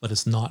 but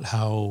it's not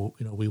how,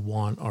 we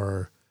want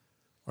our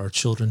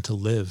children to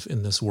live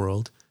in this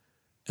world.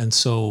 And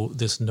so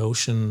this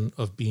notion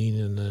of being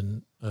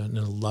in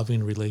a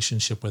loving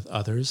relationship with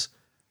others,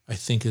 I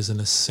think, is an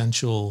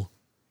essential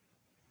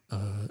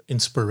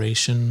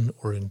inspiration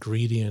or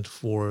ingredient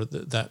for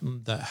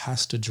that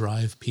has to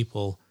drive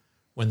people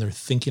when they're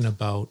thinking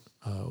about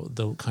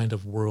the kind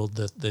of world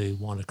that they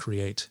want to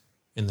create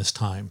in this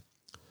time.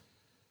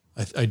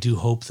 I do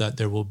hope that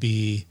there will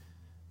be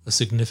a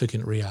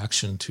significant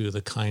reaction to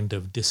the kind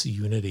of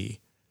disunity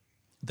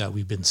that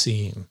we've been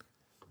seeing,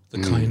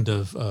 the kind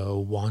of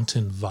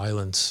wanton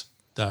violence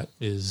that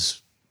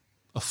is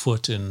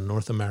afoot in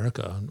North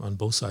America on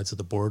both sides of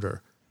the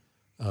border,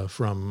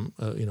 from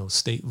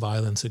state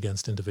violence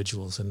against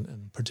individuals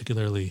and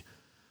particularly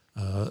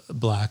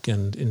Black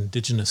and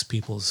Indigenous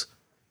peoples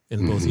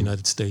in both the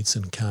United States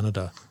and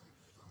Canada.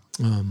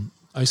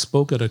 I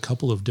spoke at a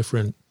couple of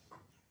different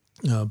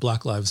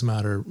Black Lives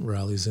Matter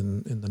rallies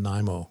in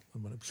Nanaimo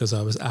because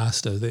I was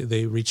asked.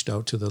 They reached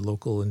out to the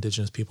local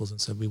Indigenous peoples and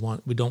said,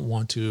 we don't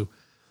want to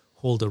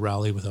hold a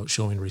rally without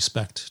showing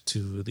respect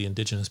to the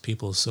Indigenous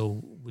peoples.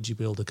 So would you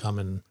be able to come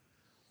and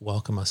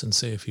welcome us and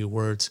say a few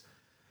words?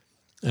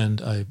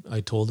 And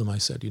I told them, I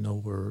said,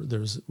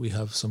 we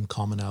have some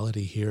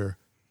commonality here,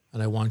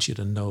 and I want you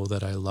to know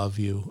that I love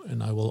you,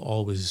 and I will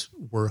always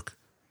work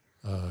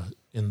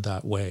in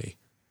that way.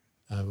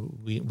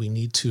 We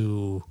need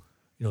to,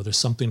 there's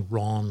something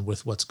wrong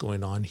with what's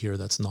going on here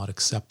that's not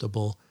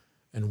acceptable,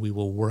 and we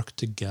will work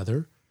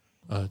together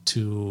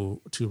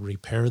to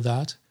repair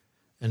that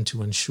and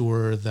to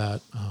ensure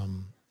that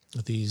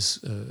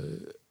these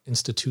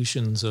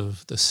institutions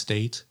of the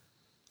state,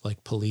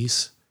 like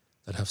police,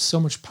 that have so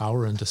much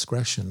power and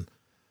discretion,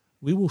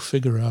 we will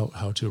figure out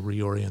how to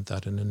reorient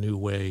that in a new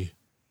way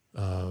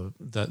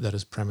that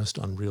is premised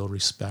on real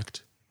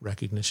respect,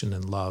 recognition,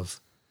 and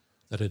love.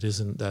 That it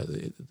isn't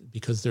that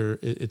because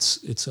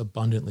it's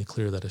abundantly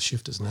clear that a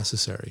shift is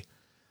necessary.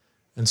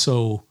 And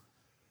so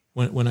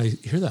when I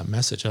hear that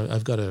message, I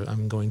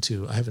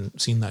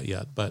haven't seen that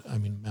yet, but I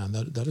mean, man,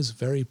 that is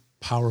very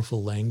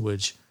powerful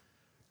language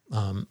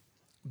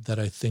that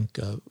I think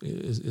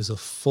is a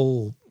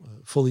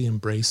fully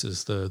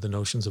embraces the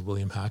notions of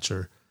William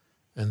Hatcher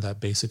and that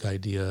basic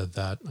idea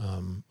that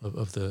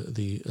of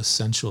the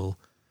essential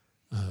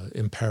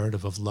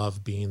imperative of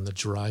love being the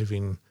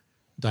driving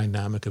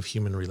dynamic of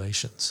human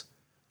relations.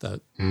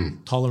 That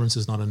tolerance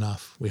is not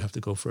enough. We have to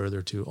go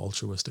further to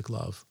altruistic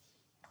love.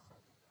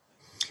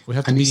 We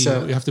have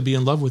to be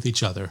in love with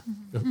each other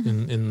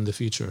in the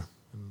future.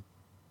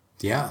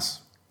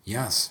 Yes,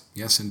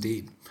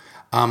 indeed.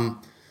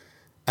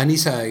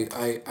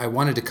 Anissa, I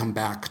wanted to come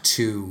back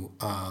to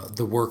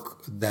the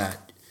work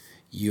that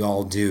you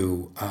all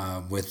do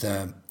with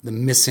the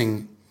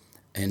missing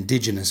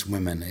Indigenous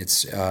women.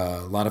 It's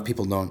a lot of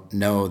people don't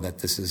know that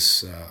this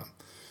is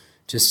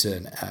just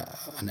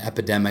an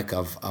epidemic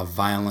of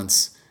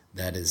violence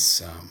that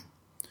is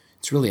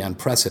it's really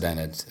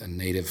unprecedented.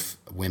 Native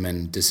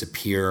women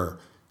disappear,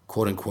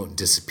 quote unquote,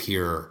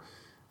 disappear.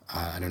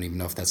 I don't even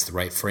know if that's the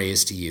right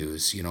phrase to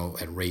use.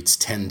 At rates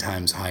 10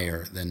 times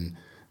higher than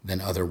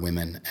other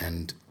women,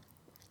 and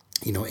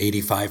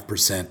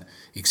 85%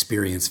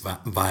 experience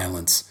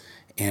violence,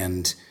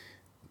 and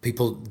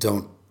people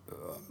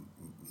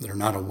they're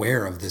not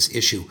aware of this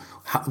issue.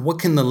 What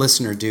can the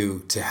listener do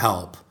to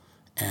help,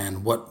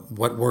 and what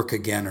work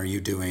again are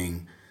you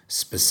doing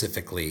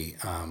specifically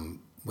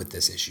with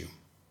this issue?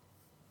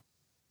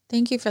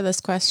 Thank you for this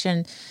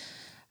question.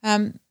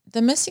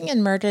 The missing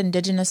and murdered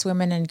Indigenous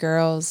women and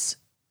girls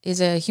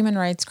is a human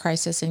rights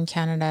crisis in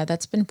Canada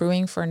that's been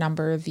brewing for a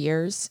number of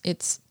years.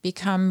 It's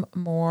become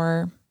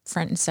more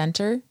front and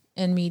center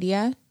in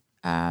media,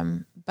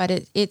 but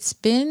it's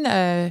been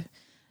a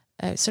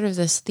sort of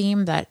this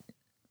theme that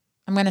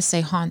I'm going to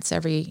say haunts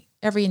every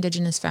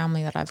Indigenous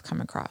family that I've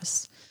come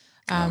across.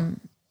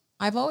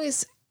 I've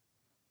always,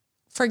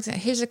 for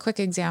example, here's a quick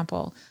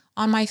example.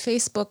 On my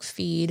Facebook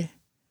feed,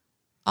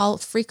 I'll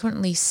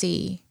frequently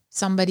see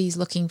somebody's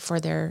looking for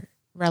their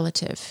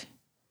relative,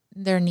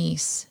 their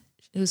niece,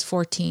 who's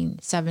 14,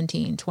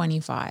 17,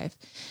 25,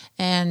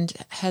 and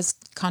has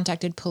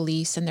contacted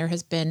police, and there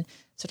has been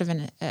sort of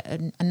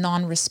a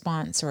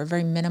non-response or a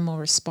very minimal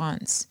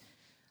response.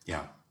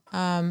 Yeah.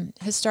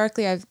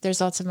 Historically,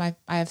 there's lots of I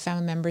have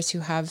family members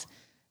who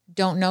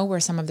don't know where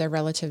some of their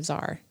relatives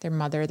are, their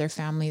mother, their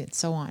family, and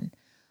so on.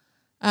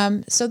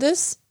 So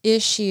this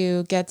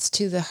issue gets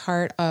to the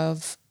heart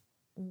of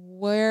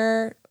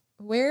where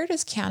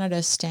does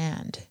Canada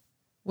stand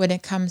when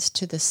it comes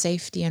to the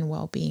safety and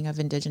well-being of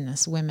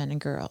Indigenous women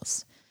and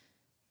girls?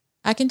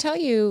 I can tell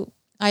you,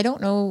 I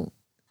don't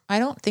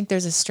think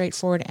there's a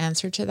straightforward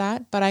answer to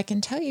that, but I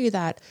can tell you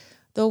that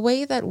the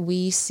way that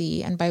we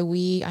see, and by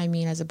we, I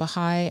mean as a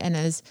Baha'i and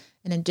as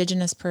an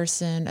Indigenous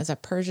person, as a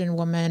Persian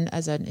woman,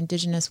 as an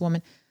Indigenous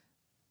woman,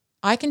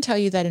 I can tell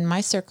you that in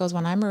my circles,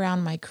 when I'm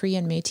around my Cree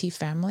and Métis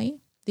family,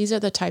 these are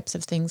the types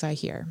of things I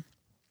hear.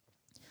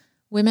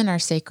 Women are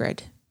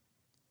sacred.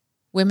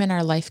 Women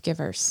are life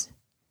givers.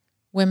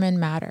 Women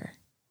matter.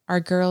 Our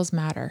girls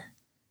matter.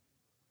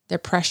 They're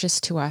precious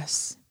to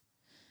us.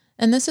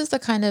 And this is the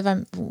kind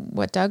of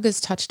what Doug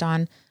has touched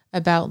on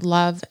about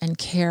love and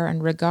care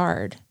and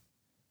regard.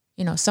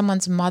 You know,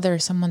 someone's mother,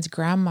 someone's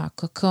grandma,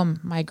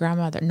 kukum, my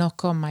grandmother,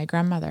 nokum, my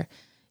grandmother.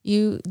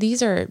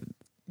 These are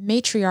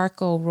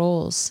matriarchal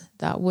roles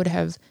that would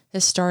have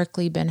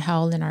historically been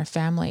held in our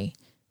family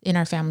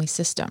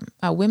system.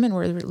 Women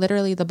were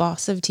literally the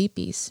boss of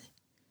teepees.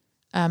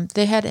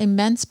 They had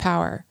immense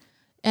power.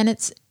 And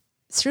it's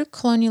through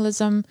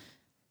colonialism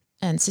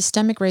and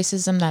systemic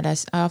racism that,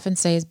 as I often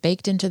say, is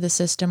baked into the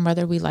system,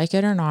 whether we like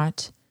it or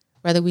not,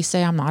 whether we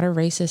say I'm not a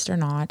racist or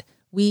not,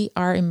 we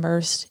are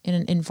immersed in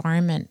an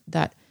environment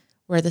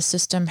where the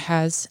system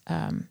has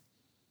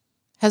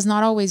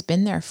not always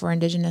been there for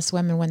Indigenous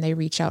women when they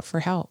reach out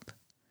for help.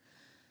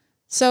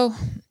 So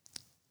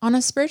on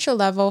a spiritual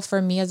level,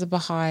 for me as a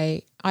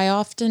Baha'i, I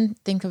often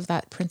think of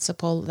that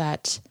principle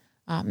that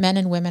men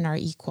and women are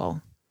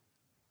equal.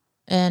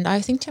 And I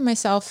think to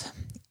myself,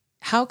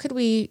 how could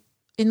we,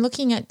 in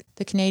looking at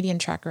the Canadian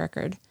track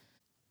record,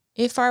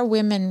 if our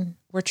women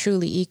were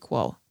truly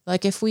equal,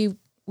 like if we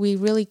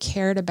really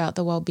cared about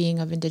the well-being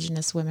of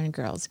Indigenous women and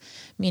girls,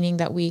 meaning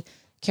that we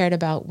cared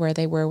about where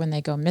they were when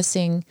they go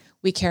missing,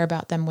 we care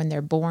about them when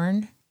they're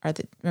born, are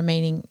they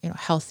remaining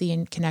healthy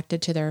and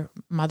connected to their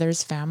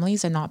mothers'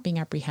 families and not being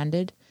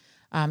apprehended,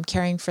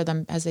 caring for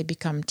them as they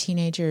become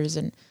teenagers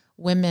and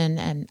women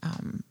and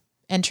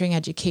entering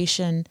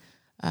education,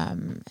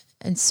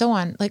 and so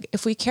on. Like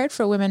if we cared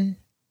for women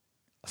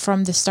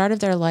from the start of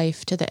their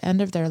life to the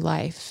end of their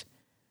life,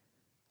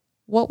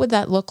 what would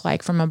that look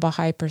like from a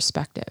Baha'i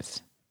perspective?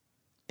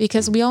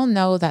 Because we all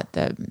know that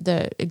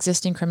the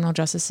existing criminal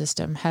justice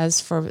system has,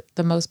 for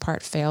the most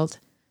part, failed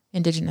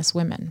Indigenous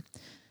women.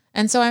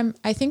 And so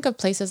I think of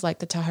places like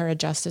the Tahara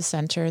Justice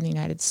Center in the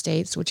United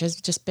States, which has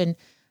just been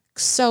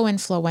so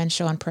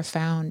influential and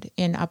profound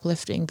in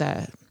uplifting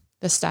the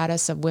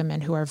status of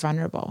women who are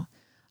vulnerable,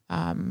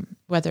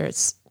 whether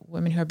it's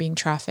women who are being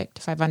trafficked,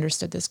 if I've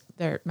understood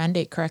their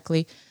mandate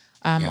correctly,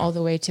 all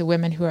the way to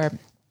women who are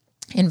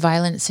in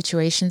violent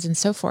situations and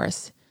so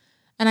forth.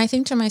 And I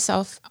think to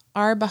myself,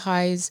 are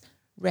Baha'is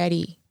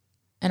ready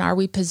and are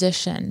we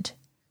positioned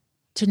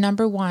to,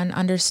 number one,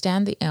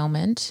 understand the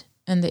ailment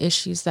and the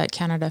issues that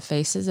Canada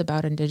faces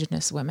about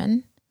Indigenous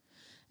women?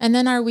 And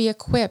then are we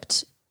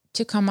equipped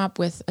to come up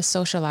with a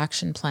social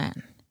action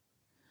plan,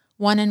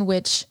 one in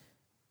which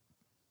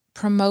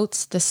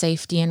promotes the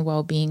safety and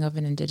well-being of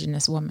an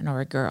Indigenous woman or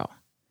a girl?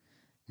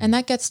 And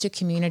that gets to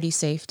community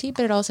safety,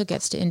 but it also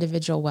gets to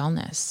individual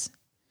wellness.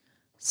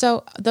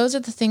 So those are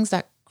the things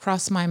that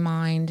cross my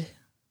mind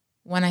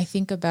when I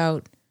think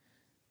about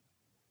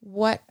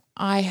what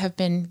I have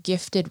been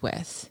gifted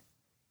with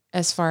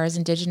as far as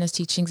Indigenous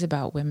teachings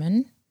about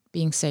women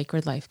being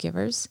sacred life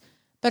givers,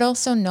 but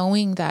also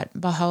knowing that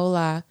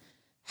Baha'u'llah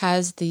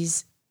has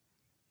these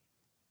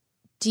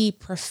deep,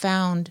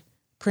 profound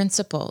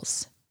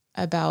principles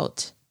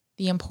about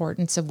the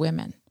importance of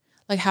women.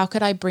 Like, how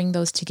could I bring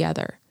those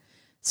together?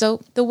 So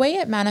the way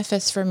it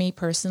manifests for me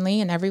personally,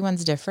 and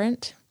everyone's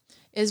different,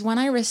 is when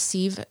I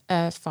receive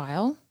a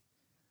file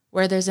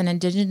where there's an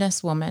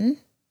Indigenous woman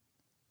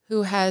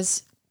who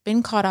has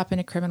been caught up in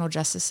a criminal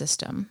justice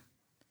system,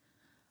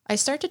 I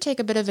start to take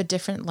a bit of a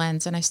different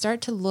lens and I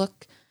start to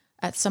look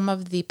at some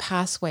of the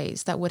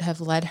pathways that would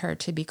have led her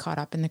to be caught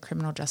up in the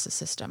criminal justice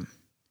system.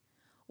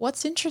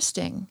 What's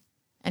interesting,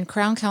 and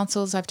Crown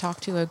Counsels I've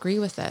talked to agree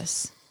with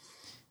this,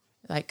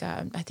 like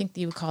I think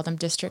you would call them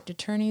district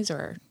attorneys,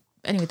 or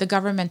anyway, the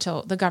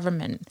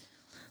government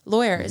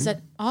lawyer, is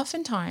that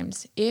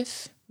oftentimes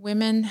if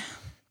women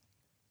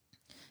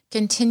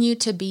continue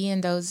to be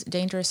in those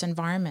dangerous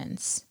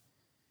environments,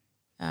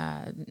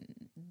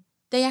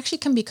 they actually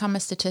can become a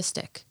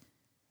statistic.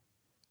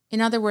 In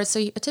other words, so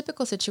a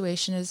typical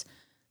situation is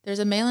there's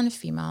a male and a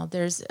female.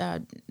 There's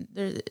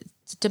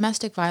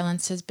domestic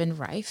violence has been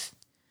rife.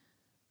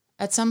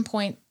 At some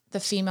point,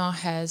 the female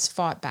has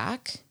fought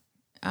back.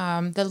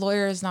 The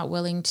lawyer is not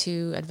willing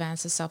to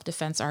advance a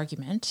self-defense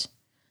argument.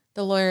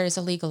 The lawyer is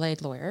a legal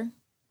aid lawyer.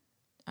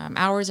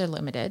 Hours are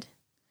limited.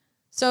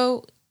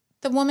 So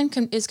the woman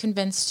is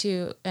convinced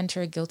to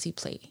enter a guilty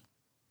plea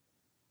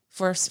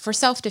for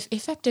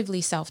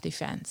effectively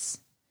self-defense.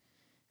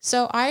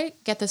 So I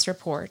get this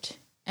report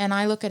And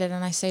I look at it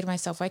and I say to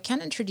myself, I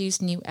can't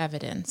introduce new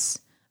evidence,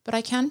 but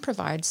I can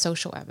provide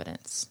social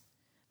evidence,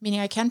 meaning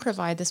I can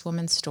provide this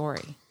woman's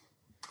story.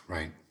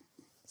 Right.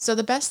 So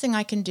the best thing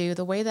I can do,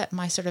 the way that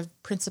my sort of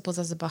principles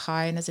as a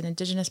Baha'i and as an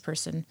Indigenous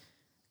person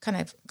kind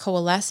of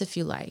coalesce, if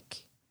you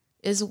like,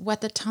 is at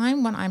the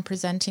time when I'm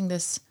presenting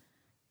this,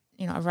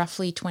 a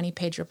roughly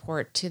 20-page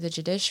report to the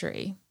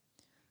judiciary,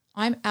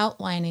 I'm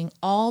outlining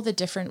all the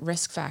different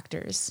risk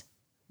factors,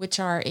 which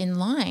are in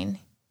line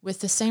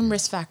with the same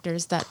risk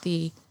factors that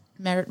the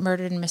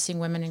Murdered and Missing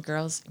Women and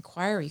Girls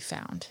Inquiry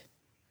found.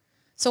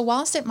 So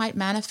whilst it might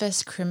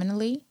manifest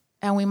criminally,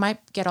 and we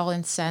might get all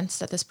incensed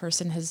that this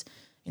person has,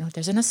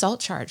 there's an assault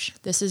charge,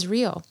 this is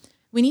real,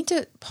 we need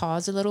to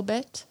pause a little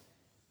bit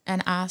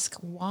and ask,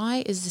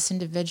 why is this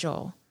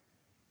individual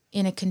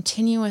in a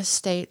continuous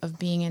state of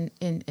being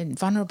in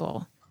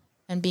vulnerable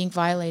and being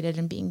violated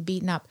and being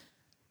beaten up?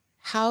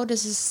 How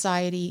does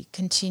society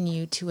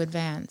continue to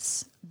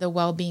advance the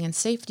well-being and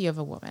safety of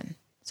a woman?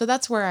 So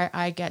that's where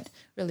I get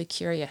really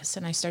curious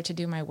and I start to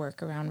do my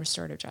work around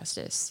restorative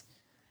justice.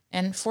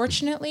 And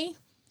fortunately,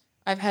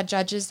 I've had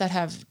judges that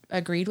have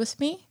agreed with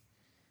me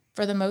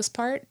for the most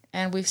part,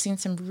 and we've seen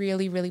some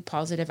really, really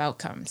positive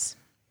outcomes.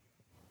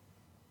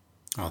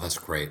 Oh, that's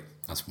great.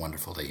 That's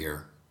wonderful to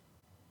hear.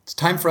 It's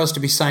time for us to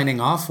be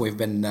signing off. We've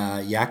been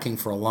yakking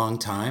for a long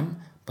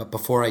time, but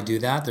before I do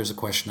that, there's a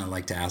question I'd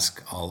like to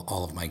ask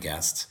all of my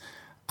guests.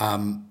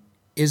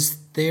 Is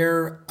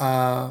there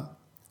a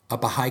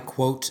Baha'i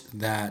quote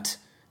that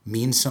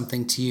means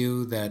something to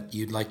you that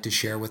you'd like to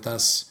share with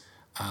us?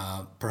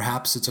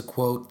 Perhaps it's a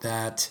quote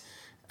that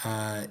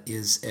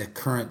is a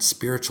current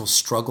spiritual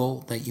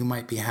struggle that you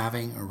might be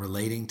having or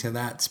relating to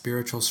that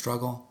spiritual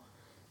struggle?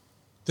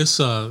 This,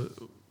 as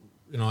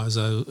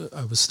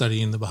I was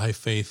studying the Baha'i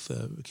faith,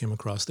 came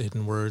across the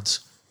hidden words,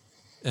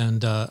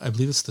 and I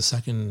believe it's the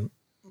second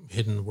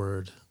hidden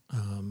word.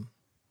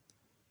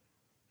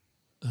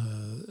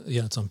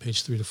 It's on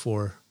page 3 to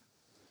 4,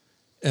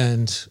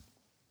 and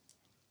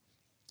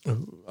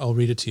I'll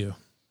read it to you.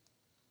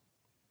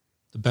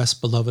 The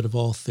best beloved of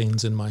all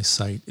things in my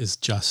sight is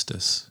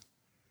justice.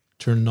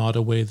 Turn not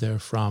away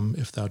therefrom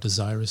if thou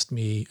desirest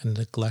me, and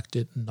neglect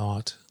it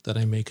not, that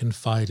I may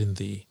confide in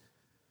thee.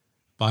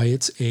 By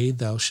its aid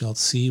thou shalt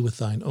see with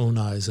thine own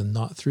eyes, and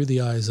not through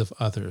the eyes of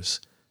others,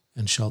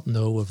 and shalt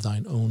know of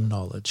thine own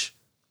knowledge,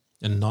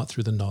 and not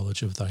through the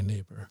knowledge of thy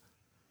neighbor.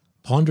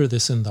 Ponder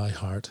this in thy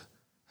heart,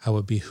 how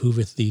it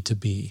behooveth thee to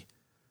be.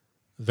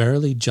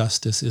 Verily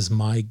justice is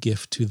my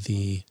gift to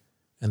thee,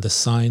 and the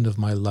sign of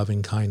my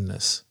loving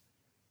kindness.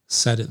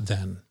 Set it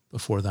then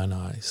before thine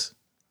eyes.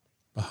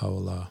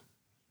 Baha'u'llah.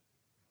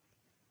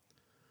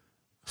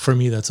 For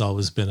me, that's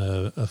always been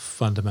a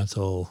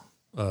fundamental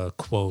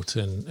quote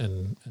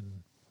and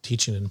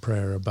teaching in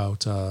prayer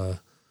about that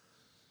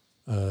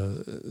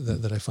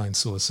I find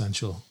so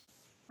essential.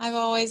 I've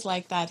always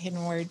liked that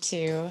hidden word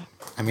too.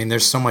 I mean,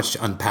 there's so much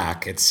to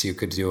unpack. You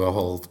could do a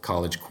whole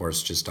college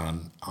course just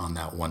on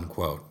that one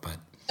quote, but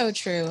so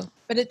true.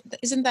 But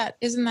isn't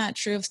that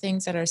true of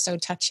things that are so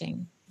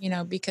touching?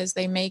 Because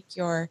they make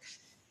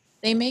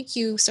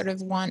you sort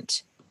of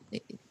want.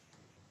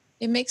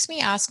 It makes me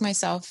ask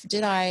myself,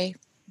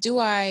 do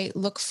I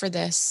look for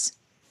this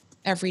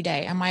every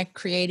day? Am I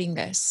creating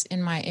this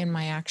in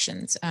my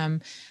actions?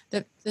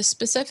 The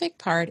specific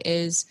part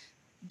is,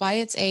 by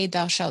its aid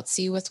thou shalt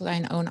see with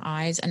thine own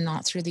eyes, and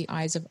not through the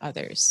eyes of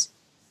others.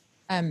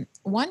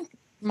 One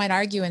might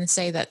argue and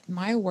say that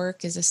my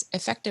work is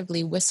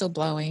effectively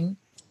whistleblowing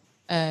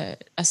a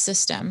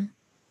system,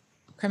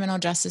 criminal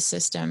justice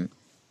system,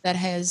 that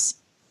has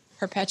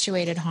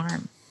perpetuated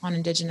harm on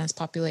Indigenous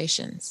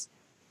populations.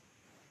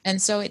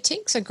 And so it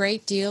takes a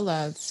great deal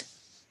of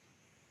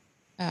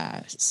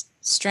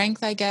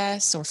strength, I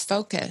guess, or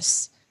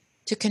focus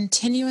to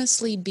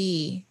continuously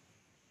be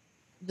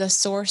the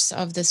source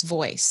of this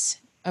voice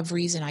of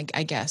reason,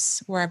 I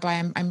guess,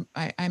 whereby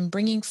I'm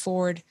bringing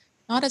forward,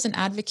 not as an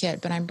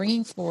advocate, but I'm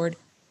bringing forward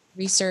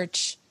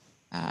research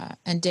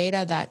and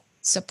data that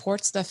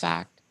supports the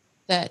fact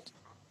that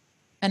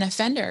an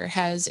offender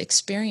has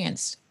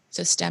experienced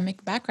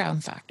systemic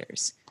background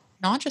factors,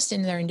 not just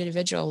in their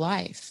individual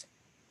life,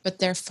 but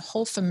their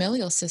whole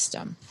familial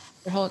system,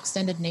 their whole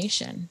extended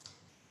nation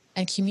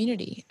and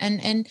community.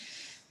 And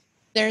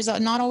there's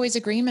not always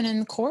agreement in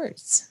the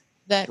courts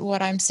that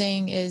what I'm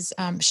saying is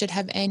should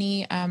have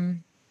any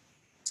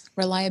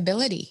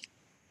reliability,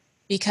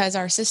 because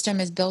our system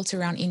is built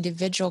around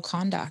individual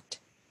conduct.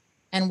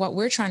 And what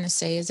we're trying to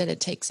say is that it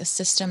takes a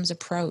systems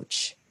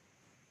approach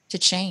to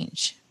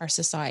change our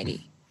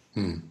society.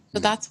 So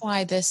that's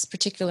why this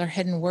particular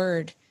hidden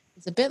word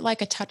is a bit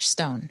like a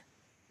touchstone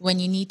when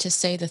you need to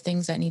say the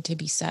things that need to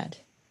be said.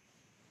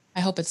 I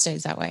hope it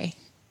stays that way.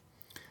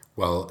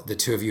 Well, the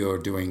two of you are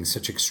doing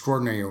such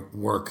extraordinary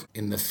work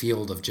in the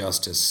field of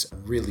justice. I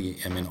really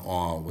am in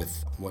awe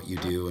with what you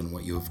do and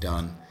what you have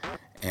done.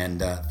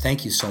 And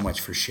thank you so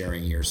much for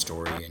sharing your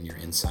story and your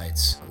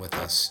insights with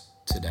us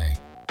today.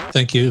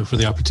 Thank you for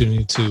the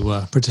opportunity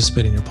to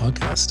participate in your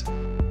podcast.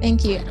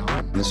 Thank you.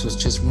 This was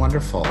just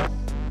wonderful.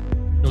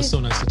 It was so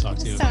nice to talk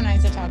to you. So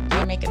nice to talk to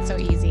you. Make it so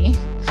easy.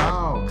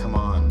 Oh, come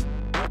on.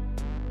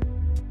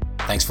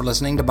 Thanks for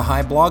listening to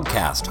Baha'i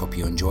Blogcast. Hope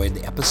you enjoyed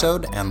the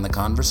episode and the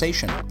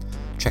conversation.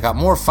 Check out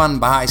more fun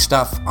Baha'i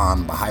stuff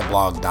on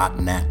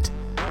Baha'iBlog.net.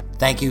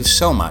 Thank you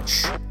so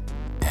much,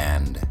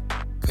 and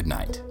good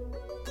night.